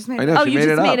song. it. Yeah. I just made I it know, up. Oh, she you made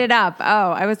just it made up. it up.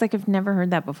 Oh, I was like, I've never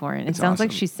heard that before, and it sounds like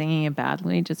awesome. she's singing it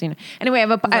badly. Just anyway, I have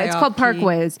like it's called off-key.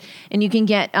 Parkways, and you can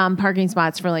get parking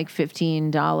spots for like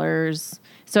 $15.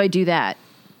 So I do that,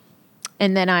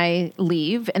 and then I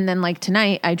leave, and then like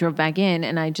tonight I drove back in,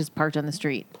 and I just parked on the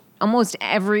street. Almost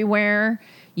everywhere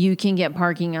you can get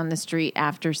parking on the street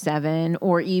after 7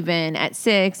 or even at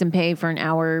 6 and pay for an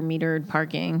hour metered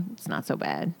parking. It's not so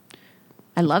bad.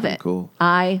 I love it. cool.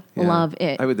 I Yeah. love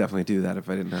it. I would definitely do that if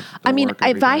I didn't have to I mean, work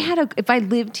every if I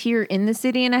lived here in the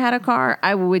city and I had a car,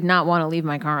 I would not want to leave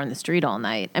my car on the street all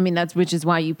night. I mean, which is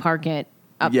why you park it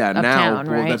now, uptown,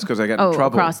 well, right? that's because I got in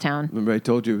trouble. Across town. Remember I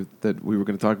told you that we were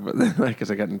going to talk about that because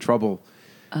I got in trouble.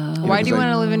 Why do you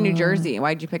want to live in New Jersey?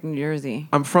 Why did you pick New Jersey?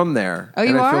 I'm from there. Oh, you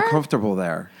and I are? feel comfortable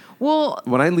there. Well,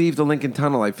 When I leave the Lincoln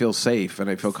Tunnel, I feel safe and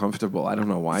I feel comfortable. I don't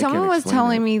know why. someone I can't was explain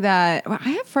telling it. me that I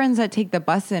have friends that take the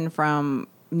bus in from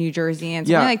New Jersey, and it's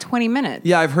Yeah. only like 20 minutes.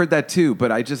 Yeah, I've heard that too,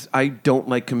 but I don't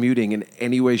like commuting in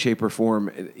any way, shape, or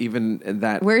form. Even in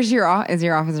that, Where's your is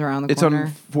your office around the it's corner?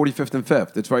 on 45th and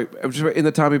 5th. It's right in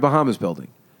the Tommy Bahamas building.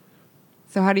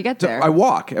 So how do you get So there? I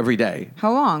walk every day,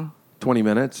 How long? 20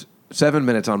 minutes, 7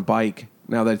 minutes on bike.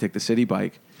 Now that I take the city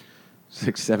bike,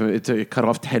 6, 7. It's a cut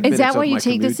off 10 minutes. Is that of why you my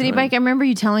take the commute city time. bike? I remember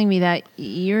you telling me that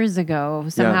years ago.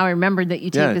 Somehow I remembered that you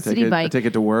take I the city I bike. take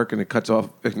it to work, and it cuts off.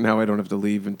 Now I don't have to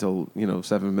leave until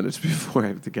 7 minutes before I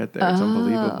have to get there. It's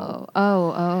unbelievable.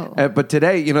 But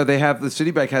today, they have the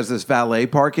city bike has this valet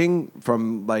parking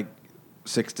from like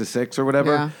 6 to 6 or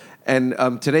whatever. Yeah.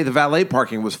 And today the valet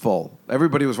parking was full.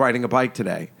 Everybody was riding a bike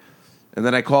today. And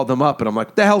then I called them up, and I'm like,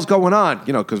 "What the hell's going on?"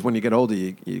 Because when you get older,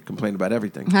 you complain about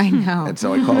everything. I know. And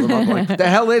so I called them up, I'm like, "What the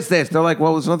hell is this?" They're like,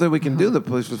 "Well, there's nothing we can do. The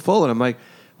place was full." And I'm like,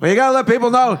 "Well, you gotta let people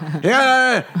know.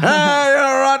 Yeah,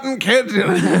 you're rotten kids."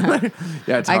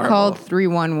 Yeah, it's I horrible. called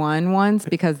 311 once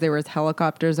because there was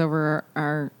helicopters over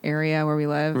our area where we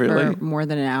live Really? for more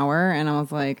than an hour, and I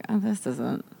was like, "Oh, this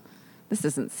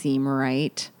doesn't seem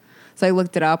right." So I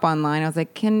looked it up online. I was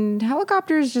like, "Can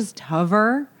helicopters just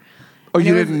hover?" Oh, And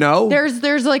you it was- didn't know?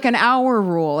 There's like an hour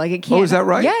rule. Like it can't. Oh, is that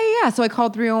right? Yeah. So I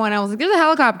called 301. I was like, "There's a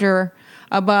helicopter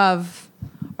above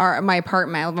my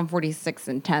apartment. I live on 46th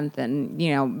and 10th, and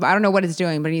I don't know what it's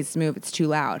doing, but it needs to move. It's too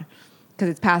loud because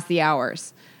it's past the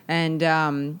hours." And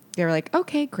they were like,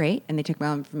 "Okay, great." And they took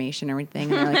my information and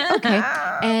everything. And they're like, "Okay,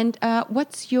 and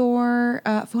what's your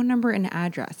phone number and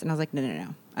address?" And I was like, "No.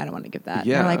 I don't want to give that."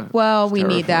 Yeah, and they're like, "Well, it's we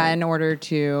need that terrifying. in order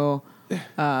to."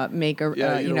 Make a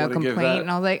Yeah, you don't wanna give complaint, that. and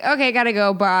I was like, okay, gotta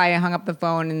go. Bye. I hung up the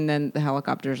phone, and then the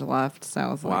helicopters left. So I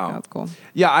was like, Wow. that's cool.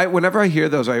 Yeah, whenever I hear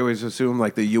those, I always assume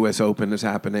like the U.S. Open is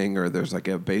happening or there's like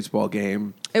a baseball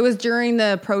game. It was during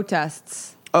the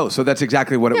protests. Oh, so that's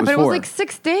exactly what it Yeah, was but it for. was like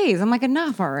 6 days. I'm like,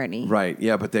 enough already. Right.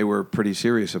 Yeah, but they were pretty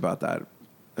serious about that.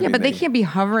 I Yeah, mean, but they can't be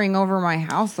hovering over my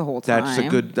house the whole time.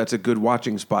 That's a good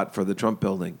watching spot for the Trump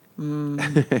building.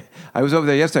 Mm. I was over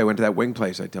there yesterday. I went to that wing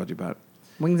place I told you about.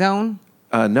 Wing Zone.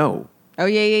 No, Oh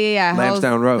yeah.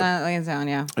 Lansdowne Road. Lansdowne,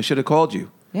 yeah. I should have called you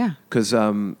Yeah. because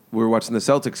we were watching the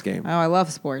Celtics game. Oh, I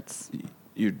love sports.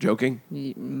 You're joking?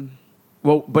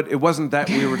 Well, but it wasn't that.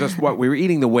 We were just we were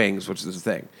eating the wings, which is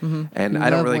the thing. And I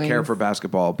don't Love really care wings. for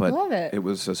basketball, but Love it. it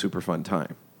was a super fun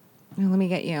time. Oh, let me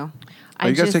get you. Are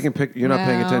you guys taking pictures? You're not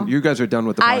paying No. attention. You guys are done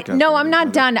with the podcast. No, right? I'm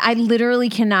not done. I literally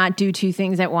cannot do two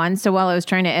things at once. So while I was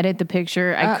trying to edit the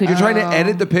picture, I couldn't. You're trying to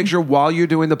edit the picture while you're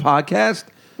doing the podcast?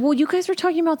 Well, you guys were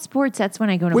talking about sports. That's when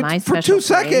I go to Wait, my for special 2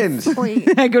 seconds. place.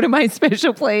 I go to my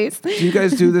special place. Do you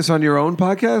guys do this on your own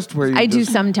podcast? Where you I do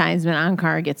just- sometimes, but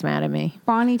Ankara gets mad at me.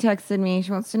 Bonnie texted me.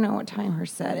 She wants to know what time her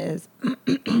set is.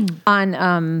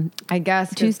 On I guess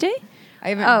 'cause Tuesday? I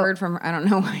haven't Oh. heard from her. I don't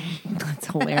know why. That's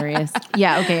hilarious.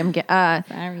 Yeah, okay.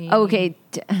 Sorry. Okay,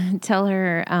 tell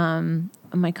her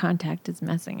my contact is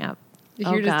messing up.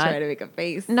 You're just God. trying to make a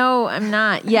face. No, I'm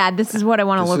not. Yeah, this is what I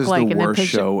want to This look is like the in the worst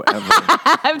picture. show ever.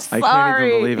 I'm I sorry. can't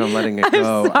even believe I'm letting it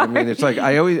go. I mean, it's like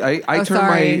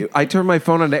I turn my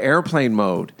phone onto airplane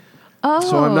mode. Oh.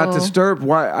 So I'm not disturbed.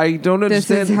 Why? I don't This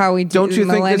understand. is how we do- Don't you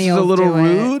think this is a millennials little do it.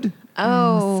 rude?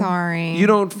 Oh. Sorry. You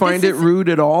don't find This it is- rude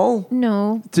at all?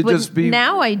 No. To but just be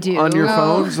now I do. on your Oh.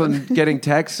 phones and getting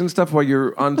texts and stuff while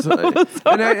you're on.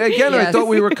 And I Yes. thought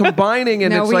we were combining,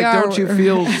 and No, it's we like, are. don't you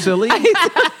feel silly?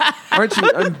 Aren't you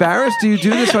embarrassed? Do you do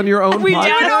this on your own? We podcast?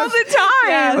 do it all the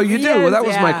time. Oh, you do. Well, that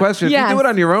was my question. If you Yes. do it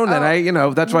on your own,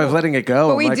 then that's why I was letting it go.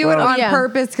 But I'm we like, do it well, on Yeah.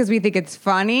 purpose because we think it's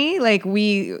funny. Like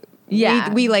we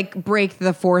like break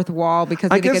the fourth wall because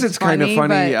we I think guess it's funny,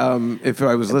 kind of funny but if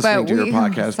I was listening to your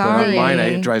podcast, but on sorry. mine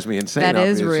it drives me insane. that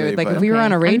is obviously, rude. Like but if we were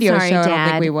on a I'm radio sorry, show, I don't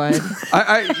Dad. think we would.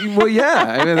 well,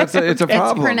 yeah. I mean, it's a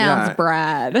problem. It's pronounced yeah.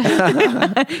 Brad.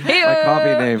 My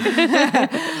coffee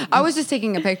name. I was just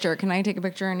taking a picture. Can I take a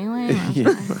picture anyway?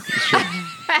 Yeah, sure.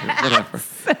 Whatever.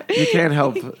 You can't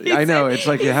help. I know. It's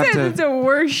like you have It's to. the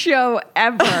worst show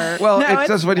ever. Well, No, it's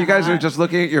just when you guys are just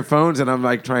looking at your phones and I'm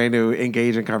like trying to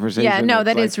engage in conversation. Yeah, no, it's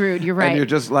that like- is rude. You're right. And you're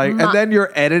just like, and then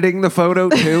you're editing the photo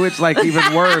too. It's like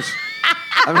even worse.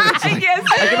 I mean, it's like, guess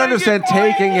I can understand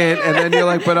taking it, and then you're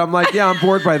like, but I'm like, yeah, I'm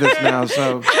bored by this now.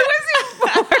 So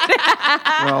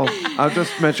Well, I'll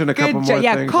just mention a couple more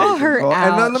Yeah, things. call her Well,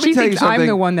 out. And let me She tell you thinks something. I'm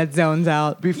the one that zones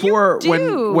out. Before, You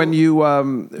do. when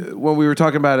we were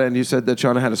talking about it, and you said that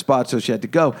Shauna had a spot, so she had to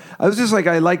go. I was just like,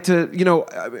 I like to,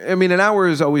 I mean, an hour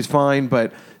is always fine,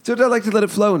 but so I like to let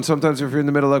it flow. And sometimes if you're in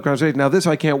the middle of a conversation, now this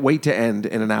I can't wait to end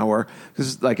in an hour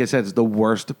because, like I said, it's the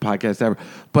worst podcast ever.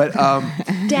 But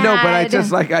no, but I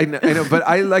just like I know, but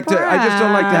I like to. I just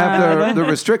don't like to have the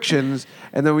restrictions.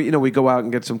 And then we go out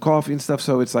and get some coffee and stuff.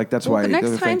 So it's like that's why. the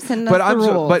next time send us but the I'm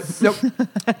rules. So,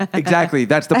 but no, exactly.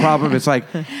 That's the problem. It's like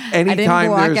anytime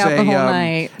block there's out the whole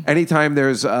night. anytime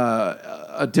there's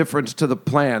a difference to the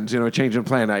plans, a change in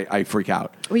plan, I freak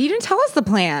out. Well, you didn't tell us the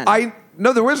plan.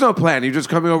 No, there was no plan. You're just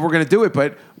coming over. We're going to do it.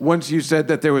 But once you said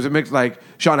that there was a mix, like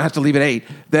Shauna has to leave at 8,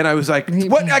 then I was like,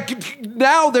 what?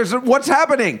 Now what's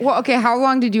happening? Well, okay, how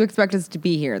long did you expect us to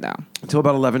be here, though? Until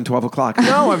about 11, 12 o'clock.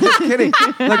 No, I'm just kidding.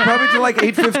 Like probably till like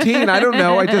 8:15. I don't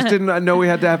know. I just didn't know we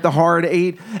had to have the hard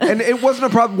 8. And it wasn't a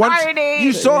problem. Once Hard 8.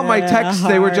 you saw my texts,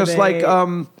 they were just like...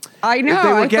 I know. They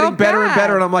were I getting felt better and bad.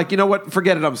 better, and I'm like, you know what?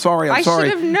 Forget it. I'm sorry. I sorry.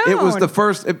 should have known. It was the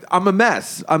first. I'm a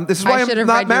mess. This is why should I'm have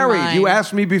not read your married. You mind.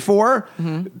 asked me before.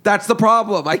 That's the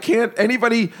problem. I can't.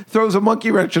 Anybody throws a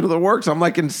monkey wrench into the works. I'm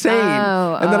like insane,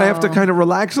 and then I have to kind of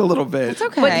relax a little bit. It's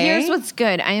okay. But here's what's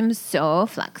good. I am so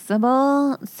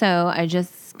flexible. So I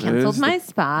just canceled my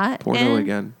spot. Porno and-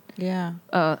 again. Yeah.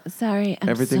 Oh, sorry. I'm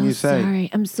Everything so you say. Sorry.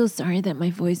 I'm so sorry that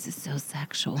my voice is so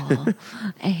sexual.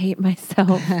 I hate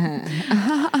myself.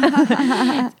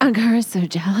 Angara's so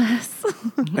jealous.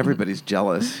 Everybody's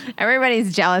jealous.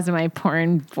 Everybody's jealous of my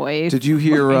porn voice. Did you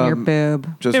hear? Your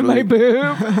boob. Just In my really,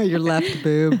 boob. Your left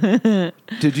boob.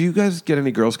 Did you guys get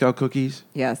any Girl Scout cookies?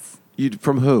 Yes.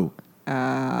 From who?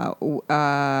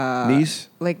 Niece?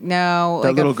 Like, no. That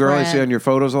like little a girl I friend. see on your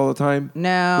photos all the time?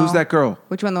 No. Who's that girl?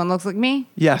 Which one? The one that looks like me?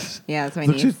 Yes. Yeah, that's my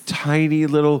Looks niece. a tiny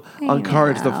little on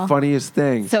card. It's the know. funniest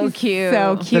thing. So cute.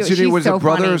 So cute. That's your She's name. Was so it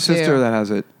brother funny, or sister too. that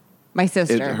has it? My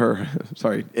sister.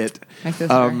 It. My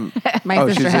sister. My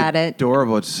sister she's had it.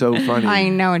 adorable. It's so funny. I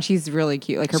know, and she's really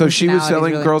cute. Like her So she was personality's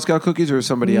selling really... Girl Scout cookies or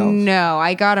somebody else? No,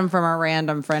 I got them from a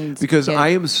random friend's Because kid.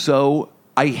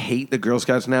 I hate the Girl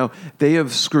Scouts now. They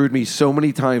have screwed me so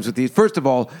many times with these. First of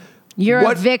all, You're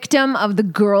a victim of the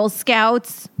Girl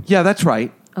Scouts. Yeah, that's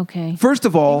right. Okay. First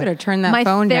of all, You better turn that My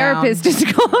phone therapist down. is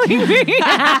calling me.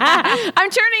 I'm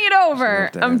turning it over.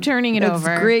 I'm turning it It's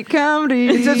over. great comedy.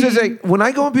 it's just like when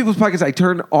I go on people's podcasts, I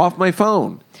turn off my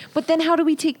phone. But then how do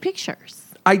we take pictures?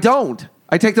 I don't.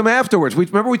 I take them afterwards.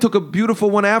 Remember we took a beautiful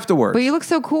one afterwards. But you look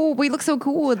so cool. We look so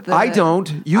cool with the... I don't.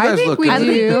 You I guys think look we good. I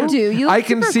think you do. You look I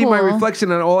can super see my cool.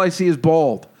 reflection and all I see is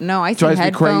bald. No, I see Drives me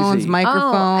headphones, crazy. microphone.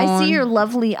 Oh, I see your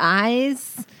lovely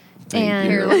eyes. And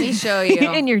Here, let me show you.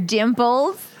 and your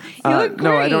dimples. You look great.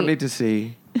 No, I don't need to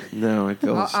see. No, I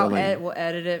feel We'll silly.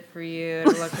 edit it for you to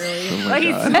look really... my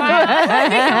he God.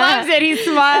 smiles. He loves it. He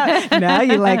smiles. Now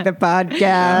you like the podcast.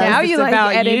 Now you It's like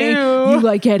about editing. You. You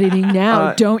like editing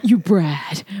now, don't you,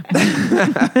 Brad?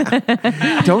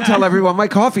 Don't tell everyone my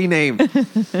coffee name.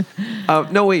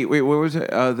 No, wait. What was it?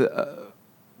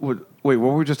 What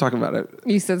were we just talking about?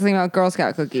 You said something about Girl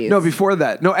Scout cookies. No, before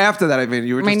that. No, after that. I mean,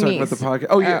 you were My just talking about niece. the podcast.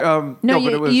 Oh, yeah. No,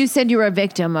 but it was. you said you were a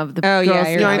victim of the Oh, Girl yeah, Scouts.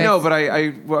 you're Yeah, I right. know, but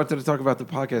I wanted to talk about the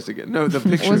podcast again. No, the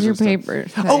pictures. What was your and stuff. paper?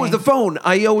 Oh, it was the phone.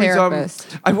 I always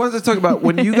Therapist. I wanted to talk about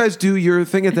when you guys do your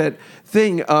thing at that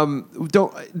thing.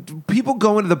 Do people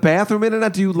go into the bathroom in and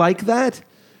out? Do you like that?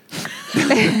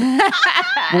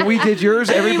 When we did yours,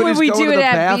 everybody's when we going do to it the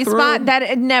at bathroom. B-Spot, that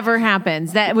it never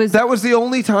happens. That was The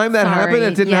only time that Sorry. happened.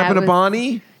 It didn't Yeah, happen it to was-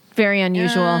 Bonnie. very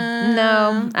unusual.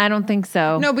 No, I don't think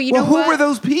so. No, but you Well, know who what? were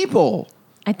those people?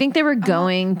 I think they were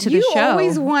going to the You show.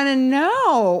 always want to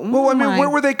know. Well, I mean, where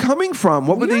were they coming from?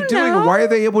 What were You they doing? know. Why are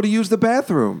they able to use the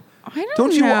bathroom? I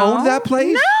don't you know. own that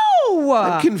place? No.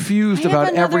 I'm confused I have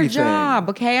about another everything. job,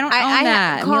 okay? I don't own I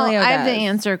that. call, Emilio I have the does.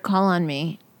 answer. Call on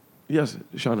me. Yes,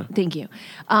 Shauna. Thank you.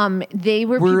 They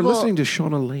were We're people listening to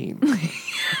Shauna Lane.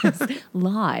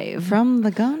 live. From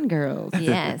the Gone Girls.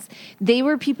 Yes, they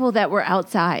were people that were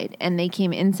outside and they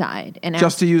came inside and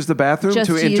Just to use the bathroom Just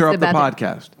to to use interrupt the, the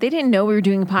bathroom. podcast. They didn't know we were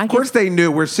doing a podcast. Of course they knew.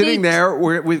 We're sitting there.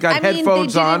 We've got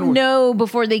headphones they didn't on. know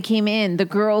before they came in. The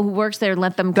girl who works there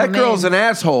let them come That girl's in. an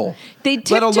asshole. They Let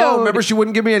tiptoed. alone, remember, she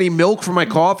wouldn't give me any milk for my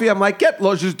coffee. I'm like, get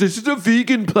lost. This is a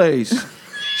vegan place.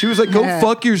 She was like, go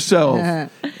fuck yourself. And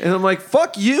I'm like,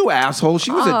 fuck you, asshole. She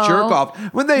was a jerk off.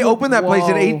 When they open that place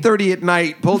at 8:30 at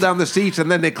night, pull down the seats, and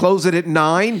then they close it at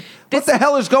 9, what the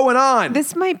hell is going on?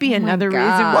 This might be another reason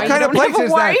God. why What kind you of don't place have a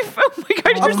is that? wife. Oh my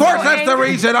God, you're Of course, so that's the angry.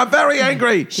 reason. I'm very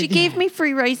angry. She gave me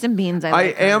free rice and beans. I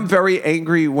like her. am very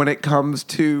angry when it comes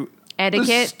to Etiquette,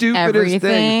 the stupidest everything.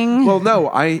 thing. Well, no,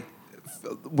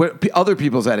 other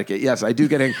people's etiquette. Yes, I do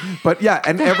get angry. But yeah,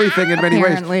 and everything in many ways.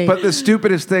 Apparently. But the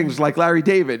stupidest things, like Larry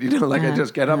David, I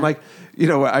just get, I'm like,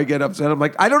 I get upset. I'm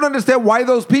like, I don't understand why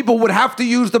those people would have to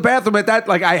use the bathroom at that.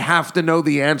 Like, I have to know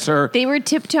the answer. They were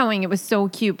tiptoeing. It was so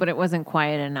cute, but it wasn't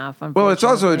quiet enough. Well, it's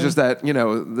also just that,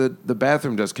 the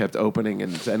bathroom just kept opening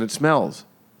and it smells.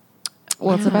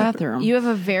 Well, it's a bathroom. You have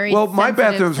a very Well, my sensitive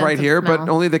bathroom's sense right of here, but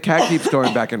smell. only the cat keeps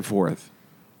going back and forth.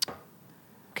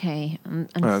 Okay.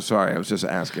 Sorry, I was just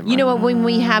asking. You know what? When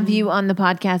we have you on the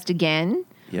podcast again,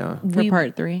 Yeah. For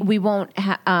part 3. we won't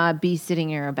be sitting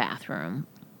in a bathroom.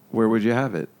 Where would you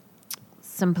have it?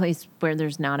 Someplace where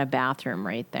there's not a bathroom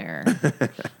right there.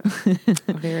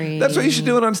 Very. That's what you should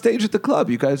do it on stage at the club.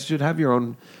 You guys should have your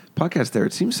own podcast there.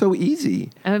 It seems so easy.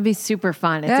 It would be super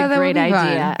fun. It's Yeah, a that great would be fun.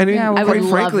 idea. And Yeah, I would quite love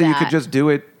frankly, you could that. just do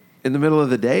it in the middle of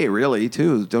the day, really,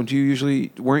 too. Weren't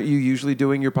you usually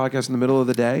doing your podcast in the middle of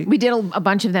the day? We did a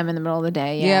bunch of them in the middle of the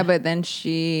day. Yeah, but then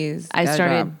she's. I got a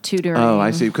started job. tutoring. Oh,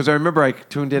 I see. Because I remember I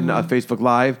tuned in Facebook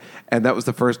Live, and that was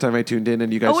the first time I tuned in,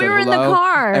 and you guys Oh, we said were in the hello.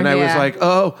 car. And I was Yeah. like,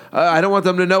 I don't want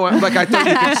them to know. I'm like, I thought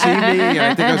you could see me, and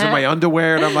I think I was in my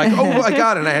underwear, and I'm like, oh my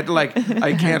God. And I had to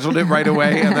I canceled it right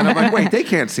away. And then I'm like, wait, they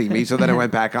can't see me. So then I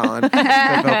went back on. I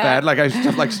felt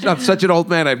bad. I'm such an old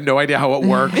man. I have no idea how it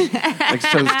works.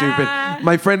 So stupid.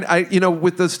 My friend,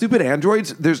 with the stupid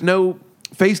Androids, there's no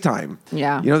FaceTime.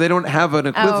 Yeah. They don't have an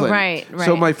equivalent. right.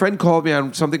 So my friend called me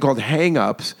on something called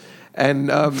Hang-Ups, and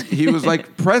he was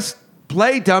like, press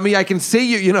play, dummy. I can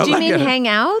see you. Do you mean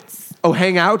Hangouts? Oh,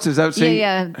 Hangouts? Is that saying?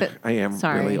 Yeah. But, I am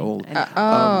sorry. really old.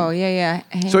 Yeah.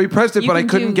 So he pressed it, You but I can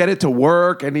couldn't do- get it to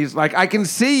work. And he's like, I can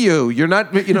see you. You're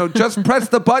not, just press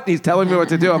the button. He's telling me what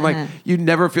to do. I'm like, you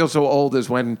never feel so old as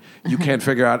when you can't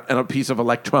figure out a piece of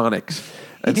electronics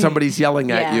and somebody's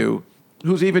yelling at Yeah. you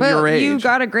who's even But your age. you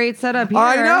got a great setup here.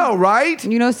 I know, right?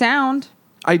 You know sound.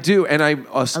 I do. And I'm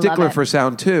a stickler it. for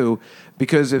sound too,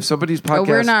 because if somebody's podcast. But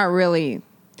we're not really.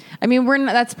 I mean, we're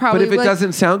not. That's But probably. if it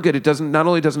doesn't sound good, it doesn't. Not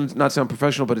only doesn't not sound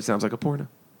professional, but it sounds like a porno.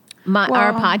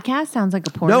 Our podcast sounds like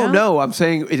a porno. No. I'm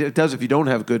saying it does if you don't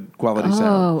have good quality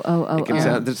sound. It can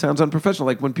sound. It sounds unprofessional.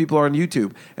 Like when people are on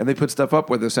YouTube and they put stuff up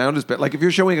where the sound is bad. Like if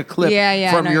you're showing a clip Yeah,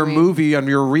 I from know your what you mean. movie on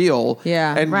your reel,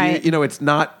 Yeah. and Right. it's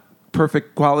not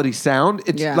perfect quality sound.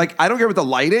 It's Yeah. like I don't care about the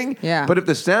lighting, Yeah. but if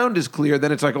the sound is clear,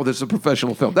 then it's like, oh, this is a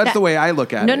professional film. That's the way I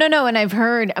look at it. No. And I've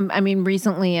heard,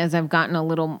 recently as I've gotten a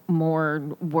little more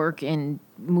work in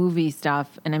movie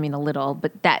stuff, and I mean a little,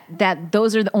 but that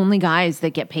those are the only guys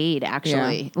that get paid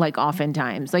actually, like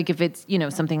oftentimes. Like if it's,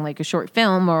 something like a short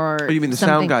film or Oh, you mean the sound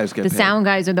something- guys get the paid? sound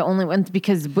guys are the only ones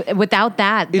because without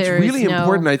that, It's there's really no-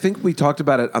 important. I think we talked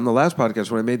about it on the last podcast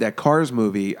when I made that Cars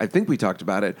movie. I think we talked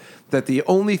about it, that the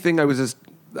only thing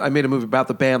I made a movie about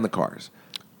the band The Cars.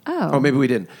 Oh. Oh, maybe we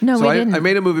didn't. No, so we didn't. I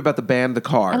made a movie about the band The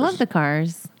Cars. I love the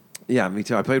Cars. Yeah, me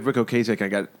too. I played Rick Ocasek. I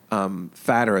got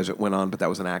fatter as it went on, but that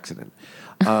was an accident.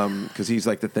 Because he's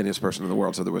like the thinnest person in the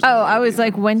world, so there was. Oh, no way I to was be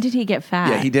like, when did he get fat?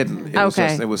 Yeah, he didn't. It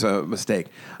Okay. was a mistake.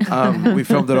 We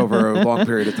filmed it over a long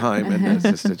period of time, and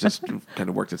it just kind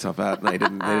of worked itself out. And they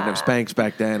didn't have Spanx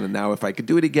back then, and now if I could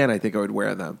do it again, I think I would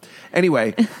wear them.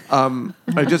 Anyway,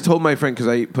 I just told my friend because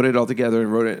I put it all together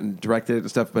and wrote it and directed it and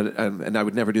stuff, but and I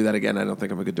would never do that again. I don't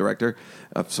think I'm a good director,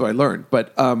 so I learned.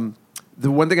 But the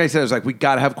one thing I said is like, we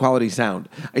got to have quality sound.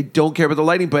 I don't care about the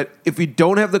lighting, but if we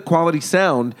don't have the quality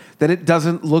sound, then it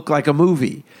doesn't look like a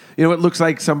movie. It looks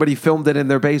like somebody filmed it in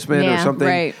their basement or Yeah, something,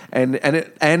 right. and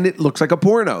it looks like a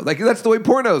porno. Like that's the way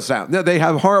pornos sound. No, they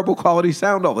have horrible quality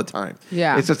sound all the time.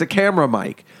 Yeah. It's just a camera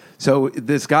mic. So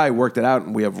this guy worked it out,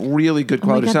 and we have really good Oh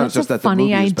my quality God, sound. that's It's just a that the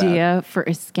funny movie is bad. idea for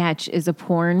a sketch is a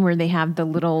porn where they have the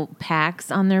little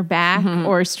packs on their back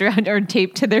or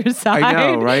taped to their side.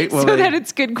 right? Well, so that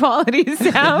it's good quality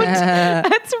sound.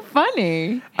 That's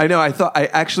funny. I know. I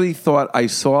actually thought I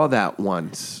saw that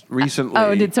once recently.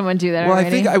 Oh, did someone do that Well, already?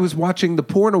 I think I was watching the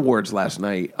Porn Awards last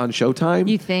night on Showtime.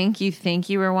 You think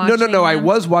you were watching? No. I them?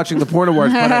 was watching the Porn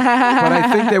Awards, but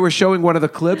I think they were showing one of the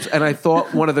clips, and I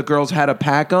thought one of the girls had a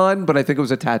pack on, but I think it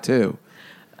was a tattoo.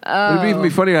 It would even be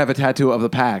funny to have a tattoo of the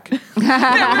pack.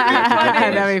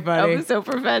 That'd be funny. I was so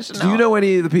professional. Do you know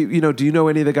any of the people? Do you know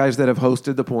any of the guys that have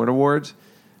hosted the Porn Awards?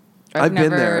 I've been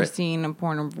never there seen a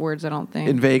porn awards. I don't think.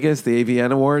 in Vegas, the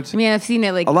AVN Awards. I mean, I've seen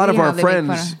it like A lot of you know, our they make fun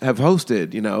friends of- have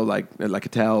hosted. Like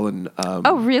Attell and.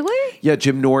 Oh, really? Yeah,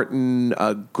 Jim Norton,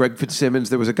 Greg Fitzsimmons.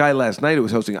 There was a guy last night who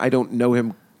was hosting. I don't know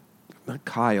him. Not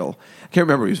Kyle. I can't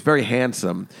remember. He was very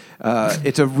handsome.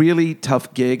 It's a really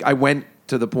tough gig. I went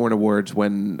to the Porn Awards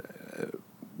when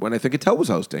when I think Attell was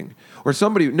hosting. Or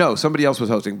somebody else was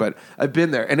hosting, but I've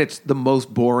been there, and it's the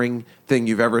most boring thing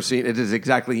you've ever seen. It is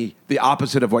exactly the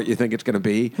opposite of what you think it's going to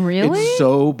be. Really? It's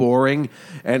so boring,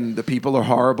 and the people are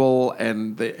horrible,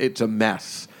 and it's a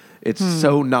mess. It's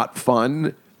so not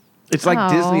fun. It's like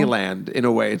Disneyland in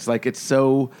a way. It's like it's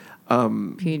so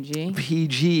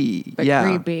PG, But yeah.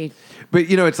 creepy. But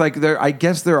it's like I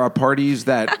guess there are parties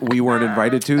that we weren't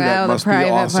invited to that the must be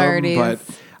private awesome. parties. But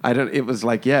I don't. It was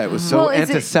like it was so Well, is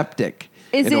it- antiseptic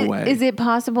in a way. Is it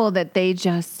possible that they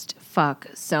just fuck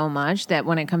so much that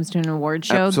when it comes to an award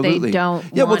show, Absolutely. they don't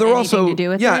Yeah, well, want they're anything also to do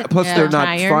with it? Plus they're not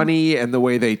Tired? funny, and the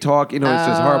way they talk, it's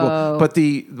just horrible.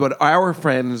 But our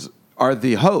friends are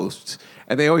the hosts,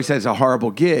 and they always say it's a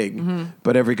horrible gig,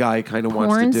 but every guy kind of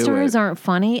wants to Porn do stars it. aren't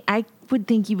funny. I would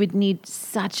think you would need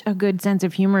such a good sense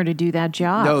of humor to do that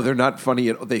job. No, they're not funny.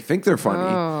 They think they're funny.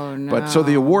 Oh, no. But so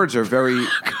the awards are very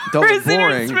dull and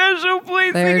boring. special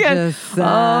place They're just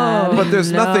sad. But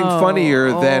there's nothing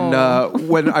funnier than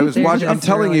when I was They're watching. I'm just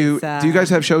telling really you, sad. do you guys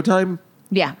have Showtime?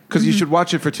 Yeah. Because you should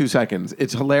watch it for 2 seconds.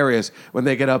 It's hilarious when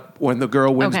they get up, when the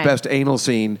girl wins Okay. Best Anal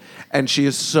Scene, and she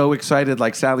is so excited,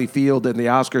 like Sally Field in the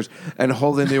Oscars, and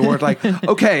holding the award like,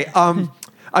 okay,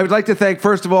 I would like to thank,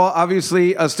 first of all,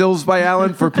 obviously, Stills by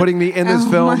Alan for putting me in this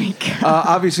film. my God.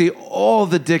 Obviously, all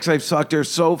the dicks I've sucked are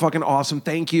so fucking awesome.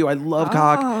 Thank you. I love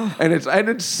cock. And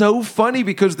it's so funny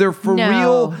because they're for No.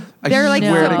 real. They're like,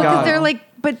 swear to because God. they're like,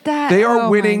 but that They are oh my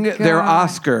winning their God.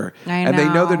 Oscar. I They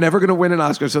know they're know. never going to win an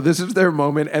Oscar. So this is their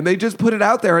moment. And they just put it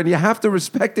out there. And you have to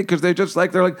respect it because they're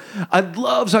like, I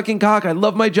love sucking cock. I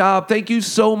love my job. Thank you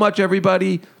so much,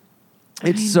 everybody.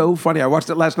 It's so funny. I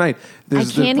watched it last night. I This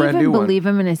is the can't brand even new believe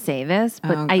I'm going to say this,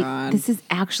 but Oh, God. this is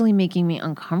actually making me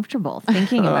uncomfortable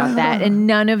thinking about that. And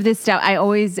none of this stuff,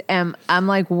 I'm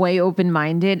like way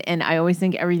open-minded and I always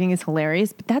think everything is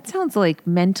hilarious, but that sounds like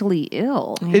mentally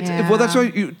ill. one. Well, that's why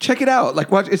you check it out.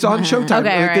 Like, watch. It's on Showtime.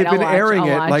 Okay, all right, They've been I'll watch, airing I'll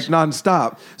it watch. like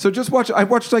nonstop. So just watch. I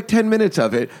watched like 10 minutes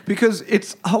of it because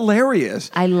it's hilarious.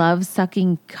 I love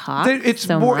sucking cock It's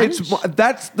so more. much.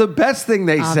 That's the best thing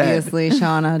they said. Obviously,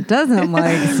 Shauna doesn't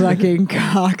like sucking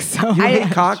cock. So You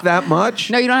hate cock that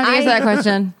much? no, you don't have to answer that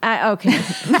question. Okay.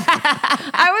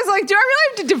 I was like, do I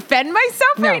really have to defend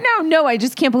myself No. right now? No, I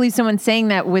just can't believe someone's saying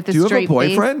that with a Do you have a straight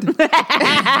face. boyfriend?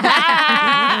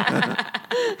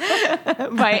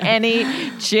 By any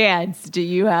chance,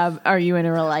 are you in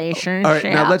a relationship? All right,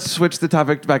 now let's switch the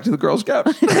topic back to the Girl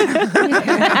Scouts.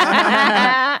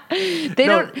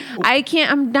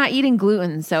 I'm not eating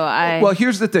gluten, so Well,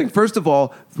 here's the thing. First of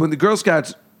all, when the Girl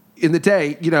Scouts in the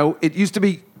day, it used to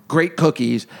be great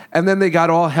cookies, and then they got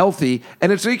all healthy.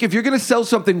 And it's like, if you're going to sell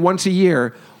something once a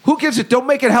year, who gives it? Don't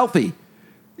make it healthy.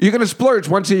 You're going to splurge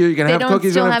once a year. You're going to they have don't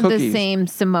cookies. still and have cookies. the same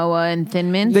Samoa and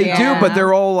Thin Mints. They Yeah. do, but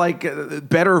they're all like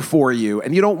better for you,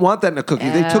 and you don't want that in a cookie.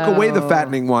 They took away the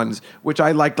fattening ones, which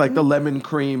I liked, like the lemon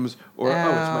creams. Or it's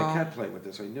my cat playing with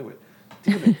this. I knew it.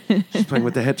 Damn it. She's playing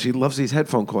with the head. She loves these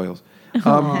headphone coils.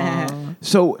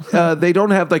 So they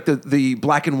don't have like the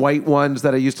black and white ones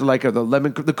that I used to like, or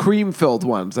the cream filled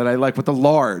ones that I like with the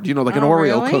lard, like an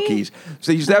Oreo really? cookies.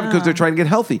 So they used to have because they're trying to get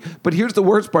healthy. But here's the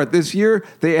worst part: this year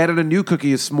they added a new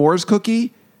cookie, a s'mores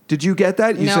cookie. Did you get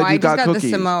that? You no, said you I just got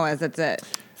cookies. the Samoas. That's it.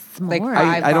 Like S'mores.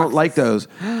 I don't boxes. like those.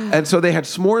 And so they had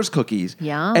s'mores cookies.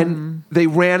 Yum. And they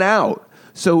ran out.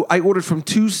 So I ordered from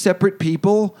 2 separate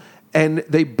people, and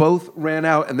they both ran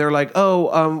out. And they're like,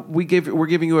 we're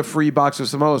giving you a free box of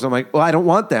Samoas. I'm like, well, I don't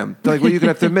want them. They're like, well, you can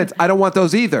have Thin Mints. I don't want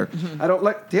those either. I don't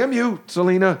like, damn you,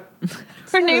 Selena.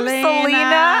 Her name's Selena.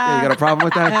 Yeah, you got a problem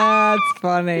with that? That's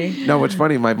funny. No, what's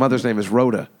funny, my mother's name is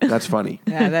Rhoda. That's funny.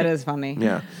 Yeah, that is funny.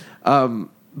 Yeah.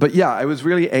 But yeah, I was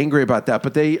really angry about that.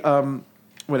 But they,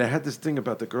 when I had this thing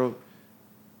about the girl,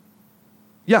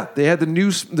 yeah, they had the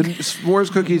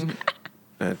s'mores cookies.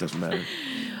 It doesn't matter.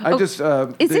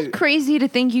 Is it crazy to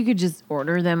think you could just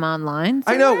order them online?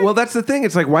 I know. Well, that's the thing.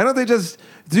 It's like, why don't they just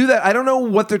do that? I don't know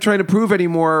what they're trying to prove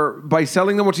anymore by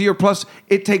selling them once a year. Plus,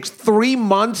 it takes 3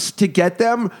 months to get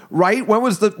them, right?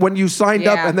 When you signed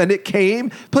up Yeah. and then it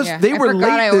came? Plus, Yeah. they I were forgot late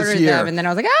I this ordered year. them, and then I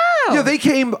was like, oh. Yeah, they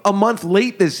came a month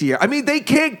late this year. I mean, they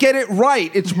can't get it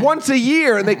right. It's once a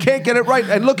year, and they can't get it right.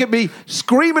 And look at me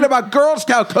screaming about Girl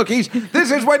Scout cookies. This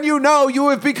is when you know you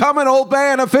have become an old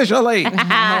man officially.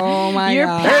 Oh my Your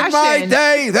God. In my passion.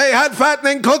 day, they had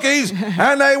fattening cookies,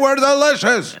 and they were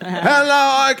delicious. And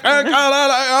now I can't.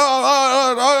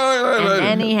 And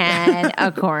then he had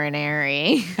a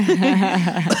coronary.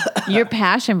 Your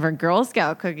passion for Girl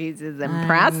Scout cookies is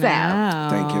impressive.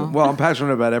 Thank you. Well, I'm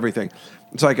passionate about everything.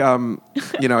 It's like,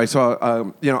 I saw,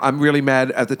 I'm really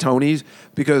mad at the Tonys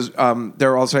because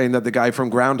they're all saying that the guy from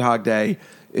Groundhog Day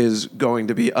is going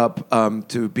to be up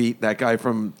to beat that guy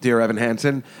from Dear Evan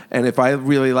Hansen. And if I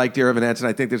really like Dear Evan Hansen,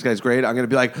 I think this guy's great. I'm going to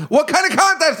be like, what kind of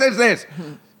contest is this?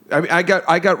 I mean,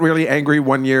 I got really angry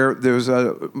one year. There was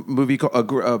a movie,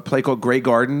 a play called Grey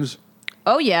Gardens.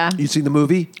 Oh, yeah. You seen the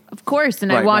movie? Of course,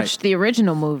 and I watched the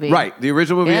original movie. Right, the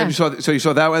original movie. Yeah. And you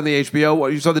saw that one, the HBO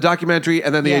one. You saw the documentary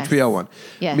and then the HBO one.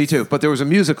 Yes. Me too. But there was a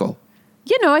musical.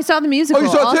 You know, I saw the musical. Oh,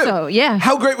 you saw it also. too? Yeah.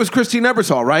 How great was Christine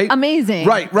Ebersol, right? Amazing.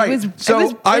 Right. It was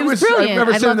I brilliant.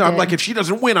 remember sitting there. I'm loved like, it. if she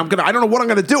doesn't win, I don't know what I'm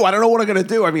going to do. I don't know what I'm going to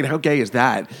do. I mean, how gay is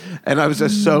that? And I was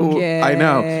just so, Gay. I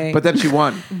know. But then she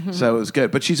won. So it was good.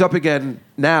 But she's up again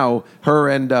now, her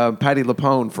and Patti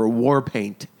LuPone for War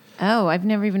Paint. Oh, I've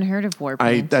never even heard of War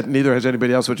Paint. Neither has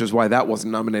anybody else, which is why that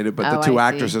wasn't nominated. But the two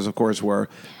I see. actresses, of course, were.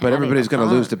 But Patti everybody's going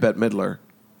to LuPone. lose to Bette Midler.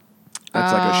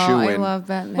 That's like a shoe-in. I love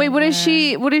Batman. Wait, what is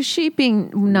she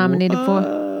being nominated for?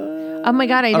 Oh my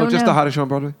God, I don't know. Oh, just the hottest show on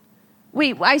Broadway?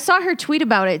 Wait, I saw her tweet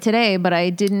about it today, but I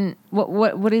didn't.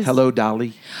 What is? Hello,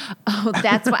 Dolly. Oh,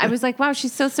 that's why I was like, wow,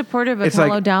 she's so supportive of It's Hello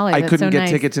like Dolly. I That's couldn't so get nice.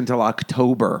 tickets until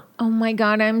October. Oh my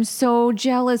God, I'm so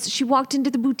jealous. She walked into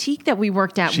the boutique that we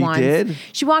worked at She once. did?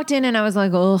 She walked in and I was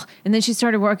like, oh. And then she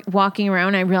started walking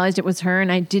around. I realized it was her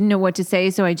and I didn't know what to say.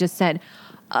 So I just said,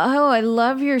 oh, I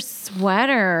love your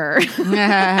sweater.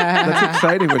 That's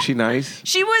exciting. Was she nice?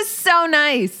 She was so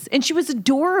nice. And she was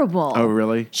adorable. Oh,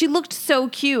 really? She looked so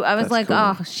cute. I was That's like, cool.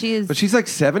 oh, she is. But she's like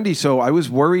 70, so I was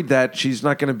worried that she's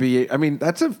not going to be. I mean,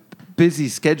 that's a busy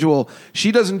schedule.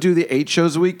 She doesn't do the 8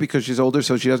 shows a week because she's older,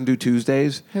 so she doesn't do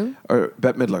Tuesdays. Who? Or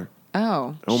Bette Midler.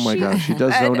 Oh. Oh my gosh, she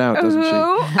does zone out, doesn't she?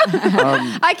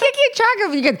 I can't keep track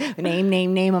of you. Guys.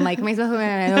 Name. I'm like, am I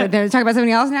supposed to talk about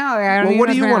somebody else now? Or I don't Well, even what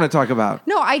know do you what's want to going talk about? on.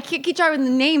 No, I can't keep track of the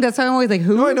name. That's why I'm always like,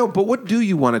 who? No, I know, but what do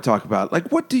you want to talk about?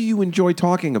 Like, what do you enjoy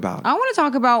talking about? I want to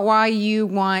talk about why you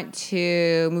want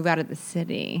to move out of the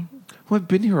city. Well, I've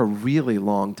been here a really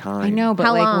long time. I know, but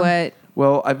How like long? what?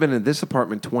 Well, I've been in this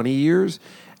apartment 20 years,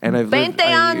 and I 20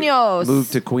 años.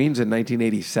 moved to Queens in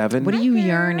 1987. What are you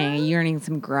yearning? Are you yearning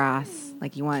some grass?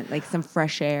 Like you want like some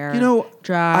fresh air? You know,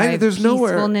 drive. there's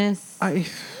nowhere- peacefulness. I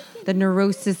The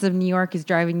neurosis of New York is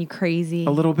driving you crazy.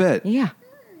 a little bit. Yeah.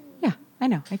 I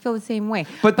know. I feel the same way.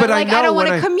 But like, I know I don't want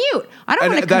when to commute. I don't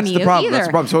And want to that's commute the problem. either. That's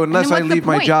the problem. So And unless then I what's the leave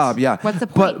my point? job, yeah. What's the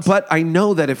point? But I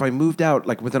know that if I moved out,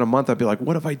 like within a month, I'd be like,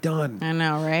 what have I done? I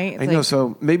know, right? It's I know. like-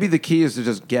 So maybe the key is to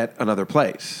just get another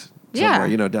place. Yeah.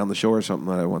 Somewhere, down the shore or something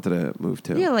that I wanted to move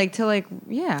to.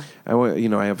 Yeah.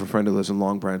 I have a friend who lives in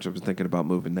Long Branch. I was thinking about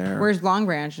moving there. Where's Long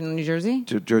Branch in New Jersey?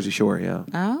 Jersey Shore? Yeah.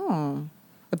 Oh,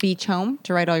 a beach home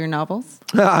to write all your novels.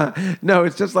 No,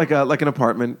 it's just like an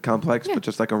apartment complex, but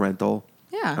just like a rental.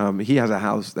 Yeah. He has a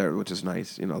house there, which is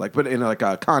nice. But in like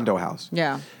a condo house.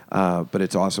 Yeah. But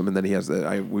it's awesome. And then he has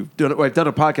I've done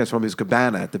a podcast from his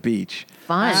cabana at the beach.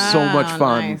 Fun. So much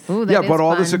fun. nice. Ooh, that Yeah, is bought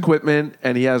all this fun. equipment,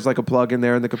 and he has like a plug in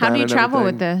there in the cabana. How do you and travel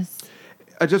with everything. this?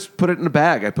 I just put it in a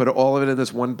bag. I put all of it in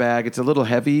this one bag. It's a little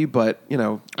heavy, but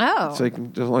Oh. so you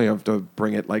can just only have to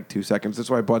bring it like 2 seconds. That's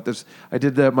why I bought this. I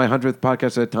did my 100th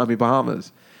podcast at Tommy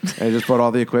Bahamas. I just bought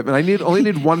all the equipment. I only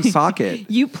need one socket.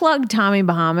 You plug Tommy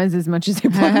Bahamas as much as I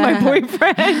plug my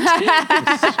boyfriend.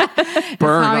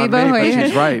 Burn Tommy on me, but Bahamas.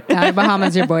 she's right. Tommy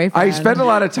Bahamas, your boyfriend. I spent a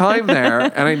lot of time there,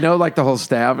 and I know like the whole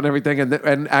staff and everything.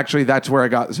 And actually, that's where I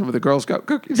got some of the Girl Scout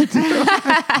cookies. One of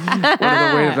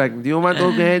the waiters like, "Do you want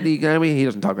to go? You got me?" He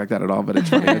doesn't talk like that at all, but it's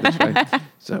funny this way.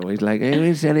 So he's like, "Hey,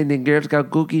 we're selling the Girl Scout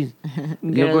cookies.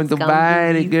 You're Girl going to Scout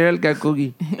buy the cookies." Girl Scout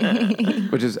cookie,"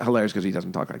 which is hilarious because he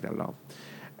doesn't talk like that at all.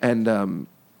 And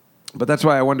but that's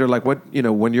why I wonder, like, what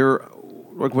when you're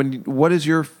like what is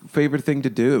your favorite thing to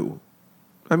do?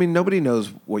 I mean, nobody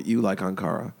knows what you like,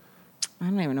 Ankara. I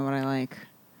don't even know what I like.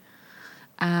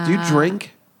 Do you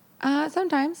drink?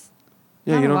 Sometimes.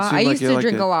 Yeah, Not you a don't lot. seem I like used you to like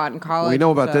drink it. a lot in college. We know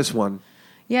and about stuff. this one.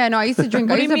 Yeah, no, I used to drink.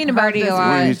 What I do used you to mean about party this a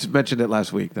one? lot. You mentioned it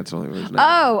last week. That's the only reason.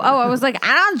 I was like,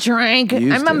 I don't drink. You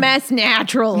used I'm a to. mess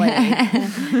naturally.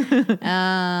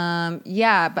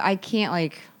 Yeah, but I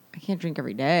can't drink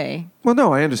every day. Well,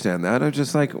 no, I understand that. I'm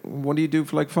just like, what do you do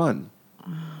for like fun?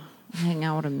 Hang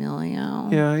out with Emilio.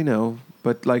 Yeah, I know.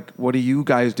 But like, what do you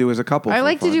guys do as a couple? I for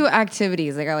like to fun? do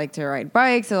activities. Like I like to ride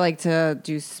bikes. I like to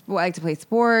I like to play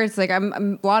sports. Like I'm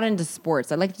a lot into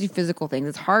sports. I like to do physical things.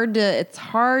 It's hard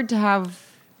to have.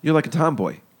 You're like a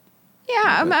tomboy. Yeah,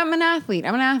 I'm an athlete.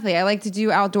 I like to do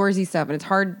outdoorsy stuff, and it's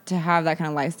hard to have that kind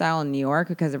of lifestyle in New York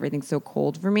because everything's so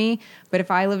cold for me. But if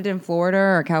I lived in Florida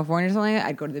or California or something,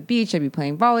 I'd go to the beach. I'd be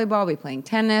playing volleyball. I'd be playing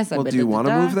tennis. Well, do you want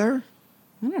to move there?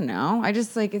 I don't know. I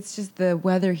just it's just the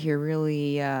weather here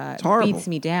really horrible. beats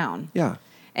me down. Yeah.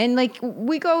 And like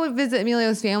we go visit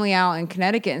Emilio's family out in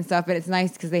Connecticut and stuff, but it's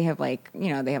nice because they have like,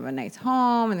 they have a nice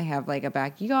home and they have like a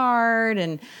backyard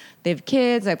and they have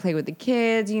kids. I play with the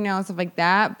kids, stuff like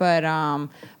that. But I'm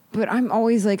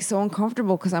always like so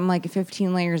uncomfortable because I'm like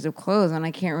 15 layers of clothes and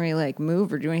I can't really like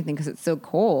move or do anything because it's so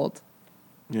cold.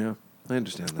 Yeah, I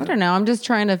understand that. I don't know. I'm just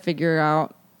trying to figure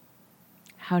out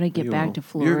how to get back to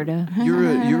Florida. You're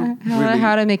really,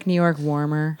 how to make New York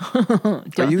warmer. Are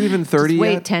you even 30 Just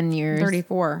wait yet? 10 years.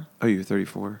 34. Oh, you're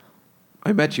 34.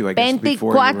 I met you, I guess,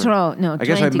 before you were... 24. No, I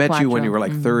guess I met you when you were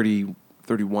like 24. 30,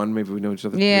 31. Maybe we know each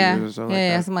other 3 Yeah. years or something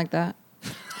Yeah, like something like that.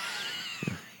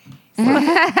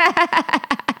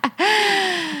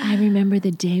 I remember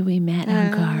the day we met,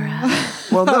 Ankara. that.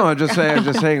 Well, no, I'm just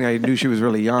saying I knew she was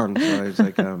really young. So I was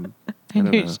like, I don't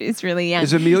know. She's really young.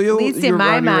 Is Emilio At least in you're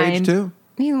my around your age mind. too?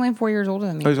 He's only 4 years older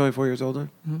than me. Oh, he's only 4 years older?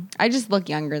 I just look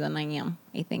younger than I am,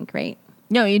 I think, right?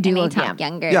 No, you do And I look talk young.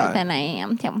 younger Yeah. than I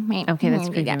am. Okay, that's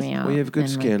creeping me out. Well, you have good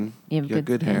Then, like, skin. you have got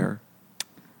good skin. hair.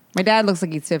 My dad looks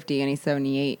like he's 50 and he's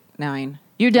 78, 9.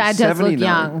 Your dad does look 79,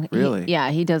 young. really?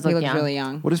 He does He look looks young. really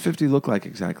young. What does 50 look like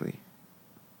exactly?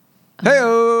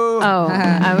 Hey-oh! Oh,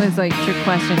 I was like, trick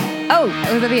question. Oh,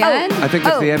 Was it the end? I think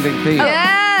that's the ending theme.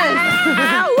 Yes!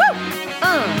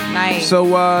 Nice.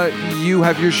 So you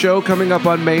have your show coming up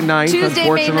on May 9th. Tuesday, May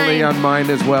Unfortunately, 9th. on mine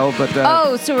as well. But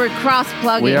so we're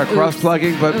cross-plugging. we are Oops.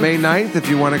 cross-plugging. But May 9th, if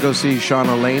you want to go see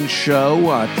Shauna Lane's show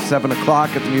at 7 o'clock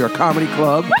at the New York Comedy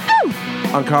Club.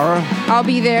 Ankara, I'll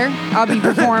be there. I'll be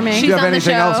performing. do you have on the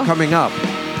anything show. else coming up? The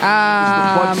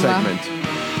plug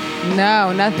segment.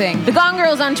 No, nothing. The Gone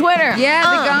Girls on Twitter. Yeah,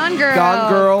 the Gone Girls.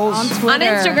 Gone Girls. On Twitter. On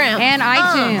Instagram. And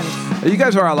iTunes. You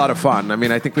guys are a lot of fun. I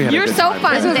mean, I think we had You're a good so time.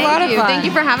 fun. This was a Thank lot of you. fun. Thank you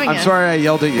for having I'm us. sorry I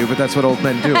yelled at you, but that's what old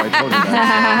men do. I told you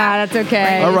that. That's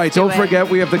okay. All right, Let's do don't it. forget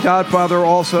we have The Godfather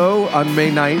also on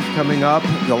May 9th coming up,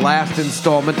 the last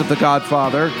installment of The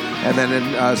Godfather. And then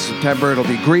in September it'll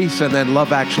be Grease, and then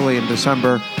Love Actually in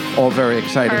December. All very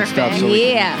exciting stuff. So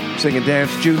we can sing and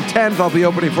dance. June 10th, I'll be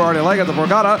opening for Artie Like at the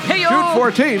Borgata. Hey-yo. June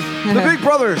 14th, the Big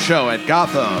Brother show at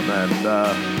Gotham. And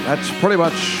that's pretty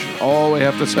much all we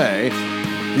have to say.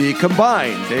 The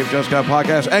combined Dave Juskow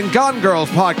Podcast and Gone Girls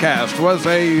Podcast was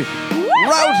a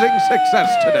rousing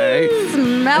success today.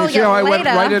 Smell You see you how I later. went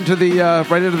right into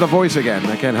the voice again.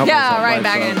 I can't help myself. Yeah, right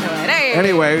back so. into it. Hey.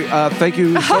 Anyway, thank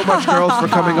you so much, girls, for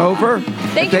coming over.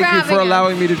 Thank you for having us.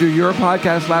 allowing me to do your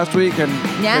podcast last week, and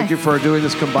Yes. thank you for doing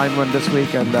this combined one this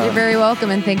week. And You're very welcome,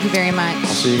 and thank you very much. I'll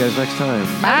see you guys next time.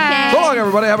 Bye. So long,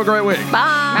 everybody. Have a great week.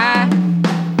 Bye. Bye.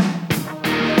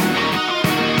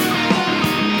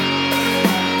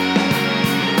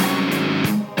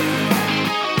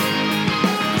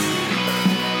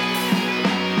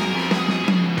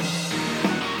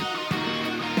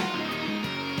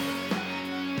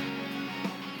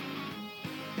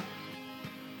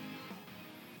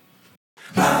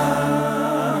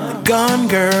 Gone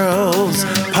Girls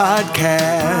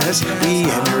Podcast. We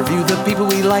interview the people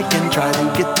we like and try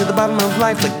to get to the bottom of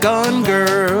life. The Gone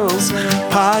Girls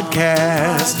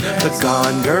Podcast. The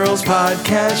Gone Girls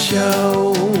Podcast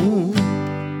Show.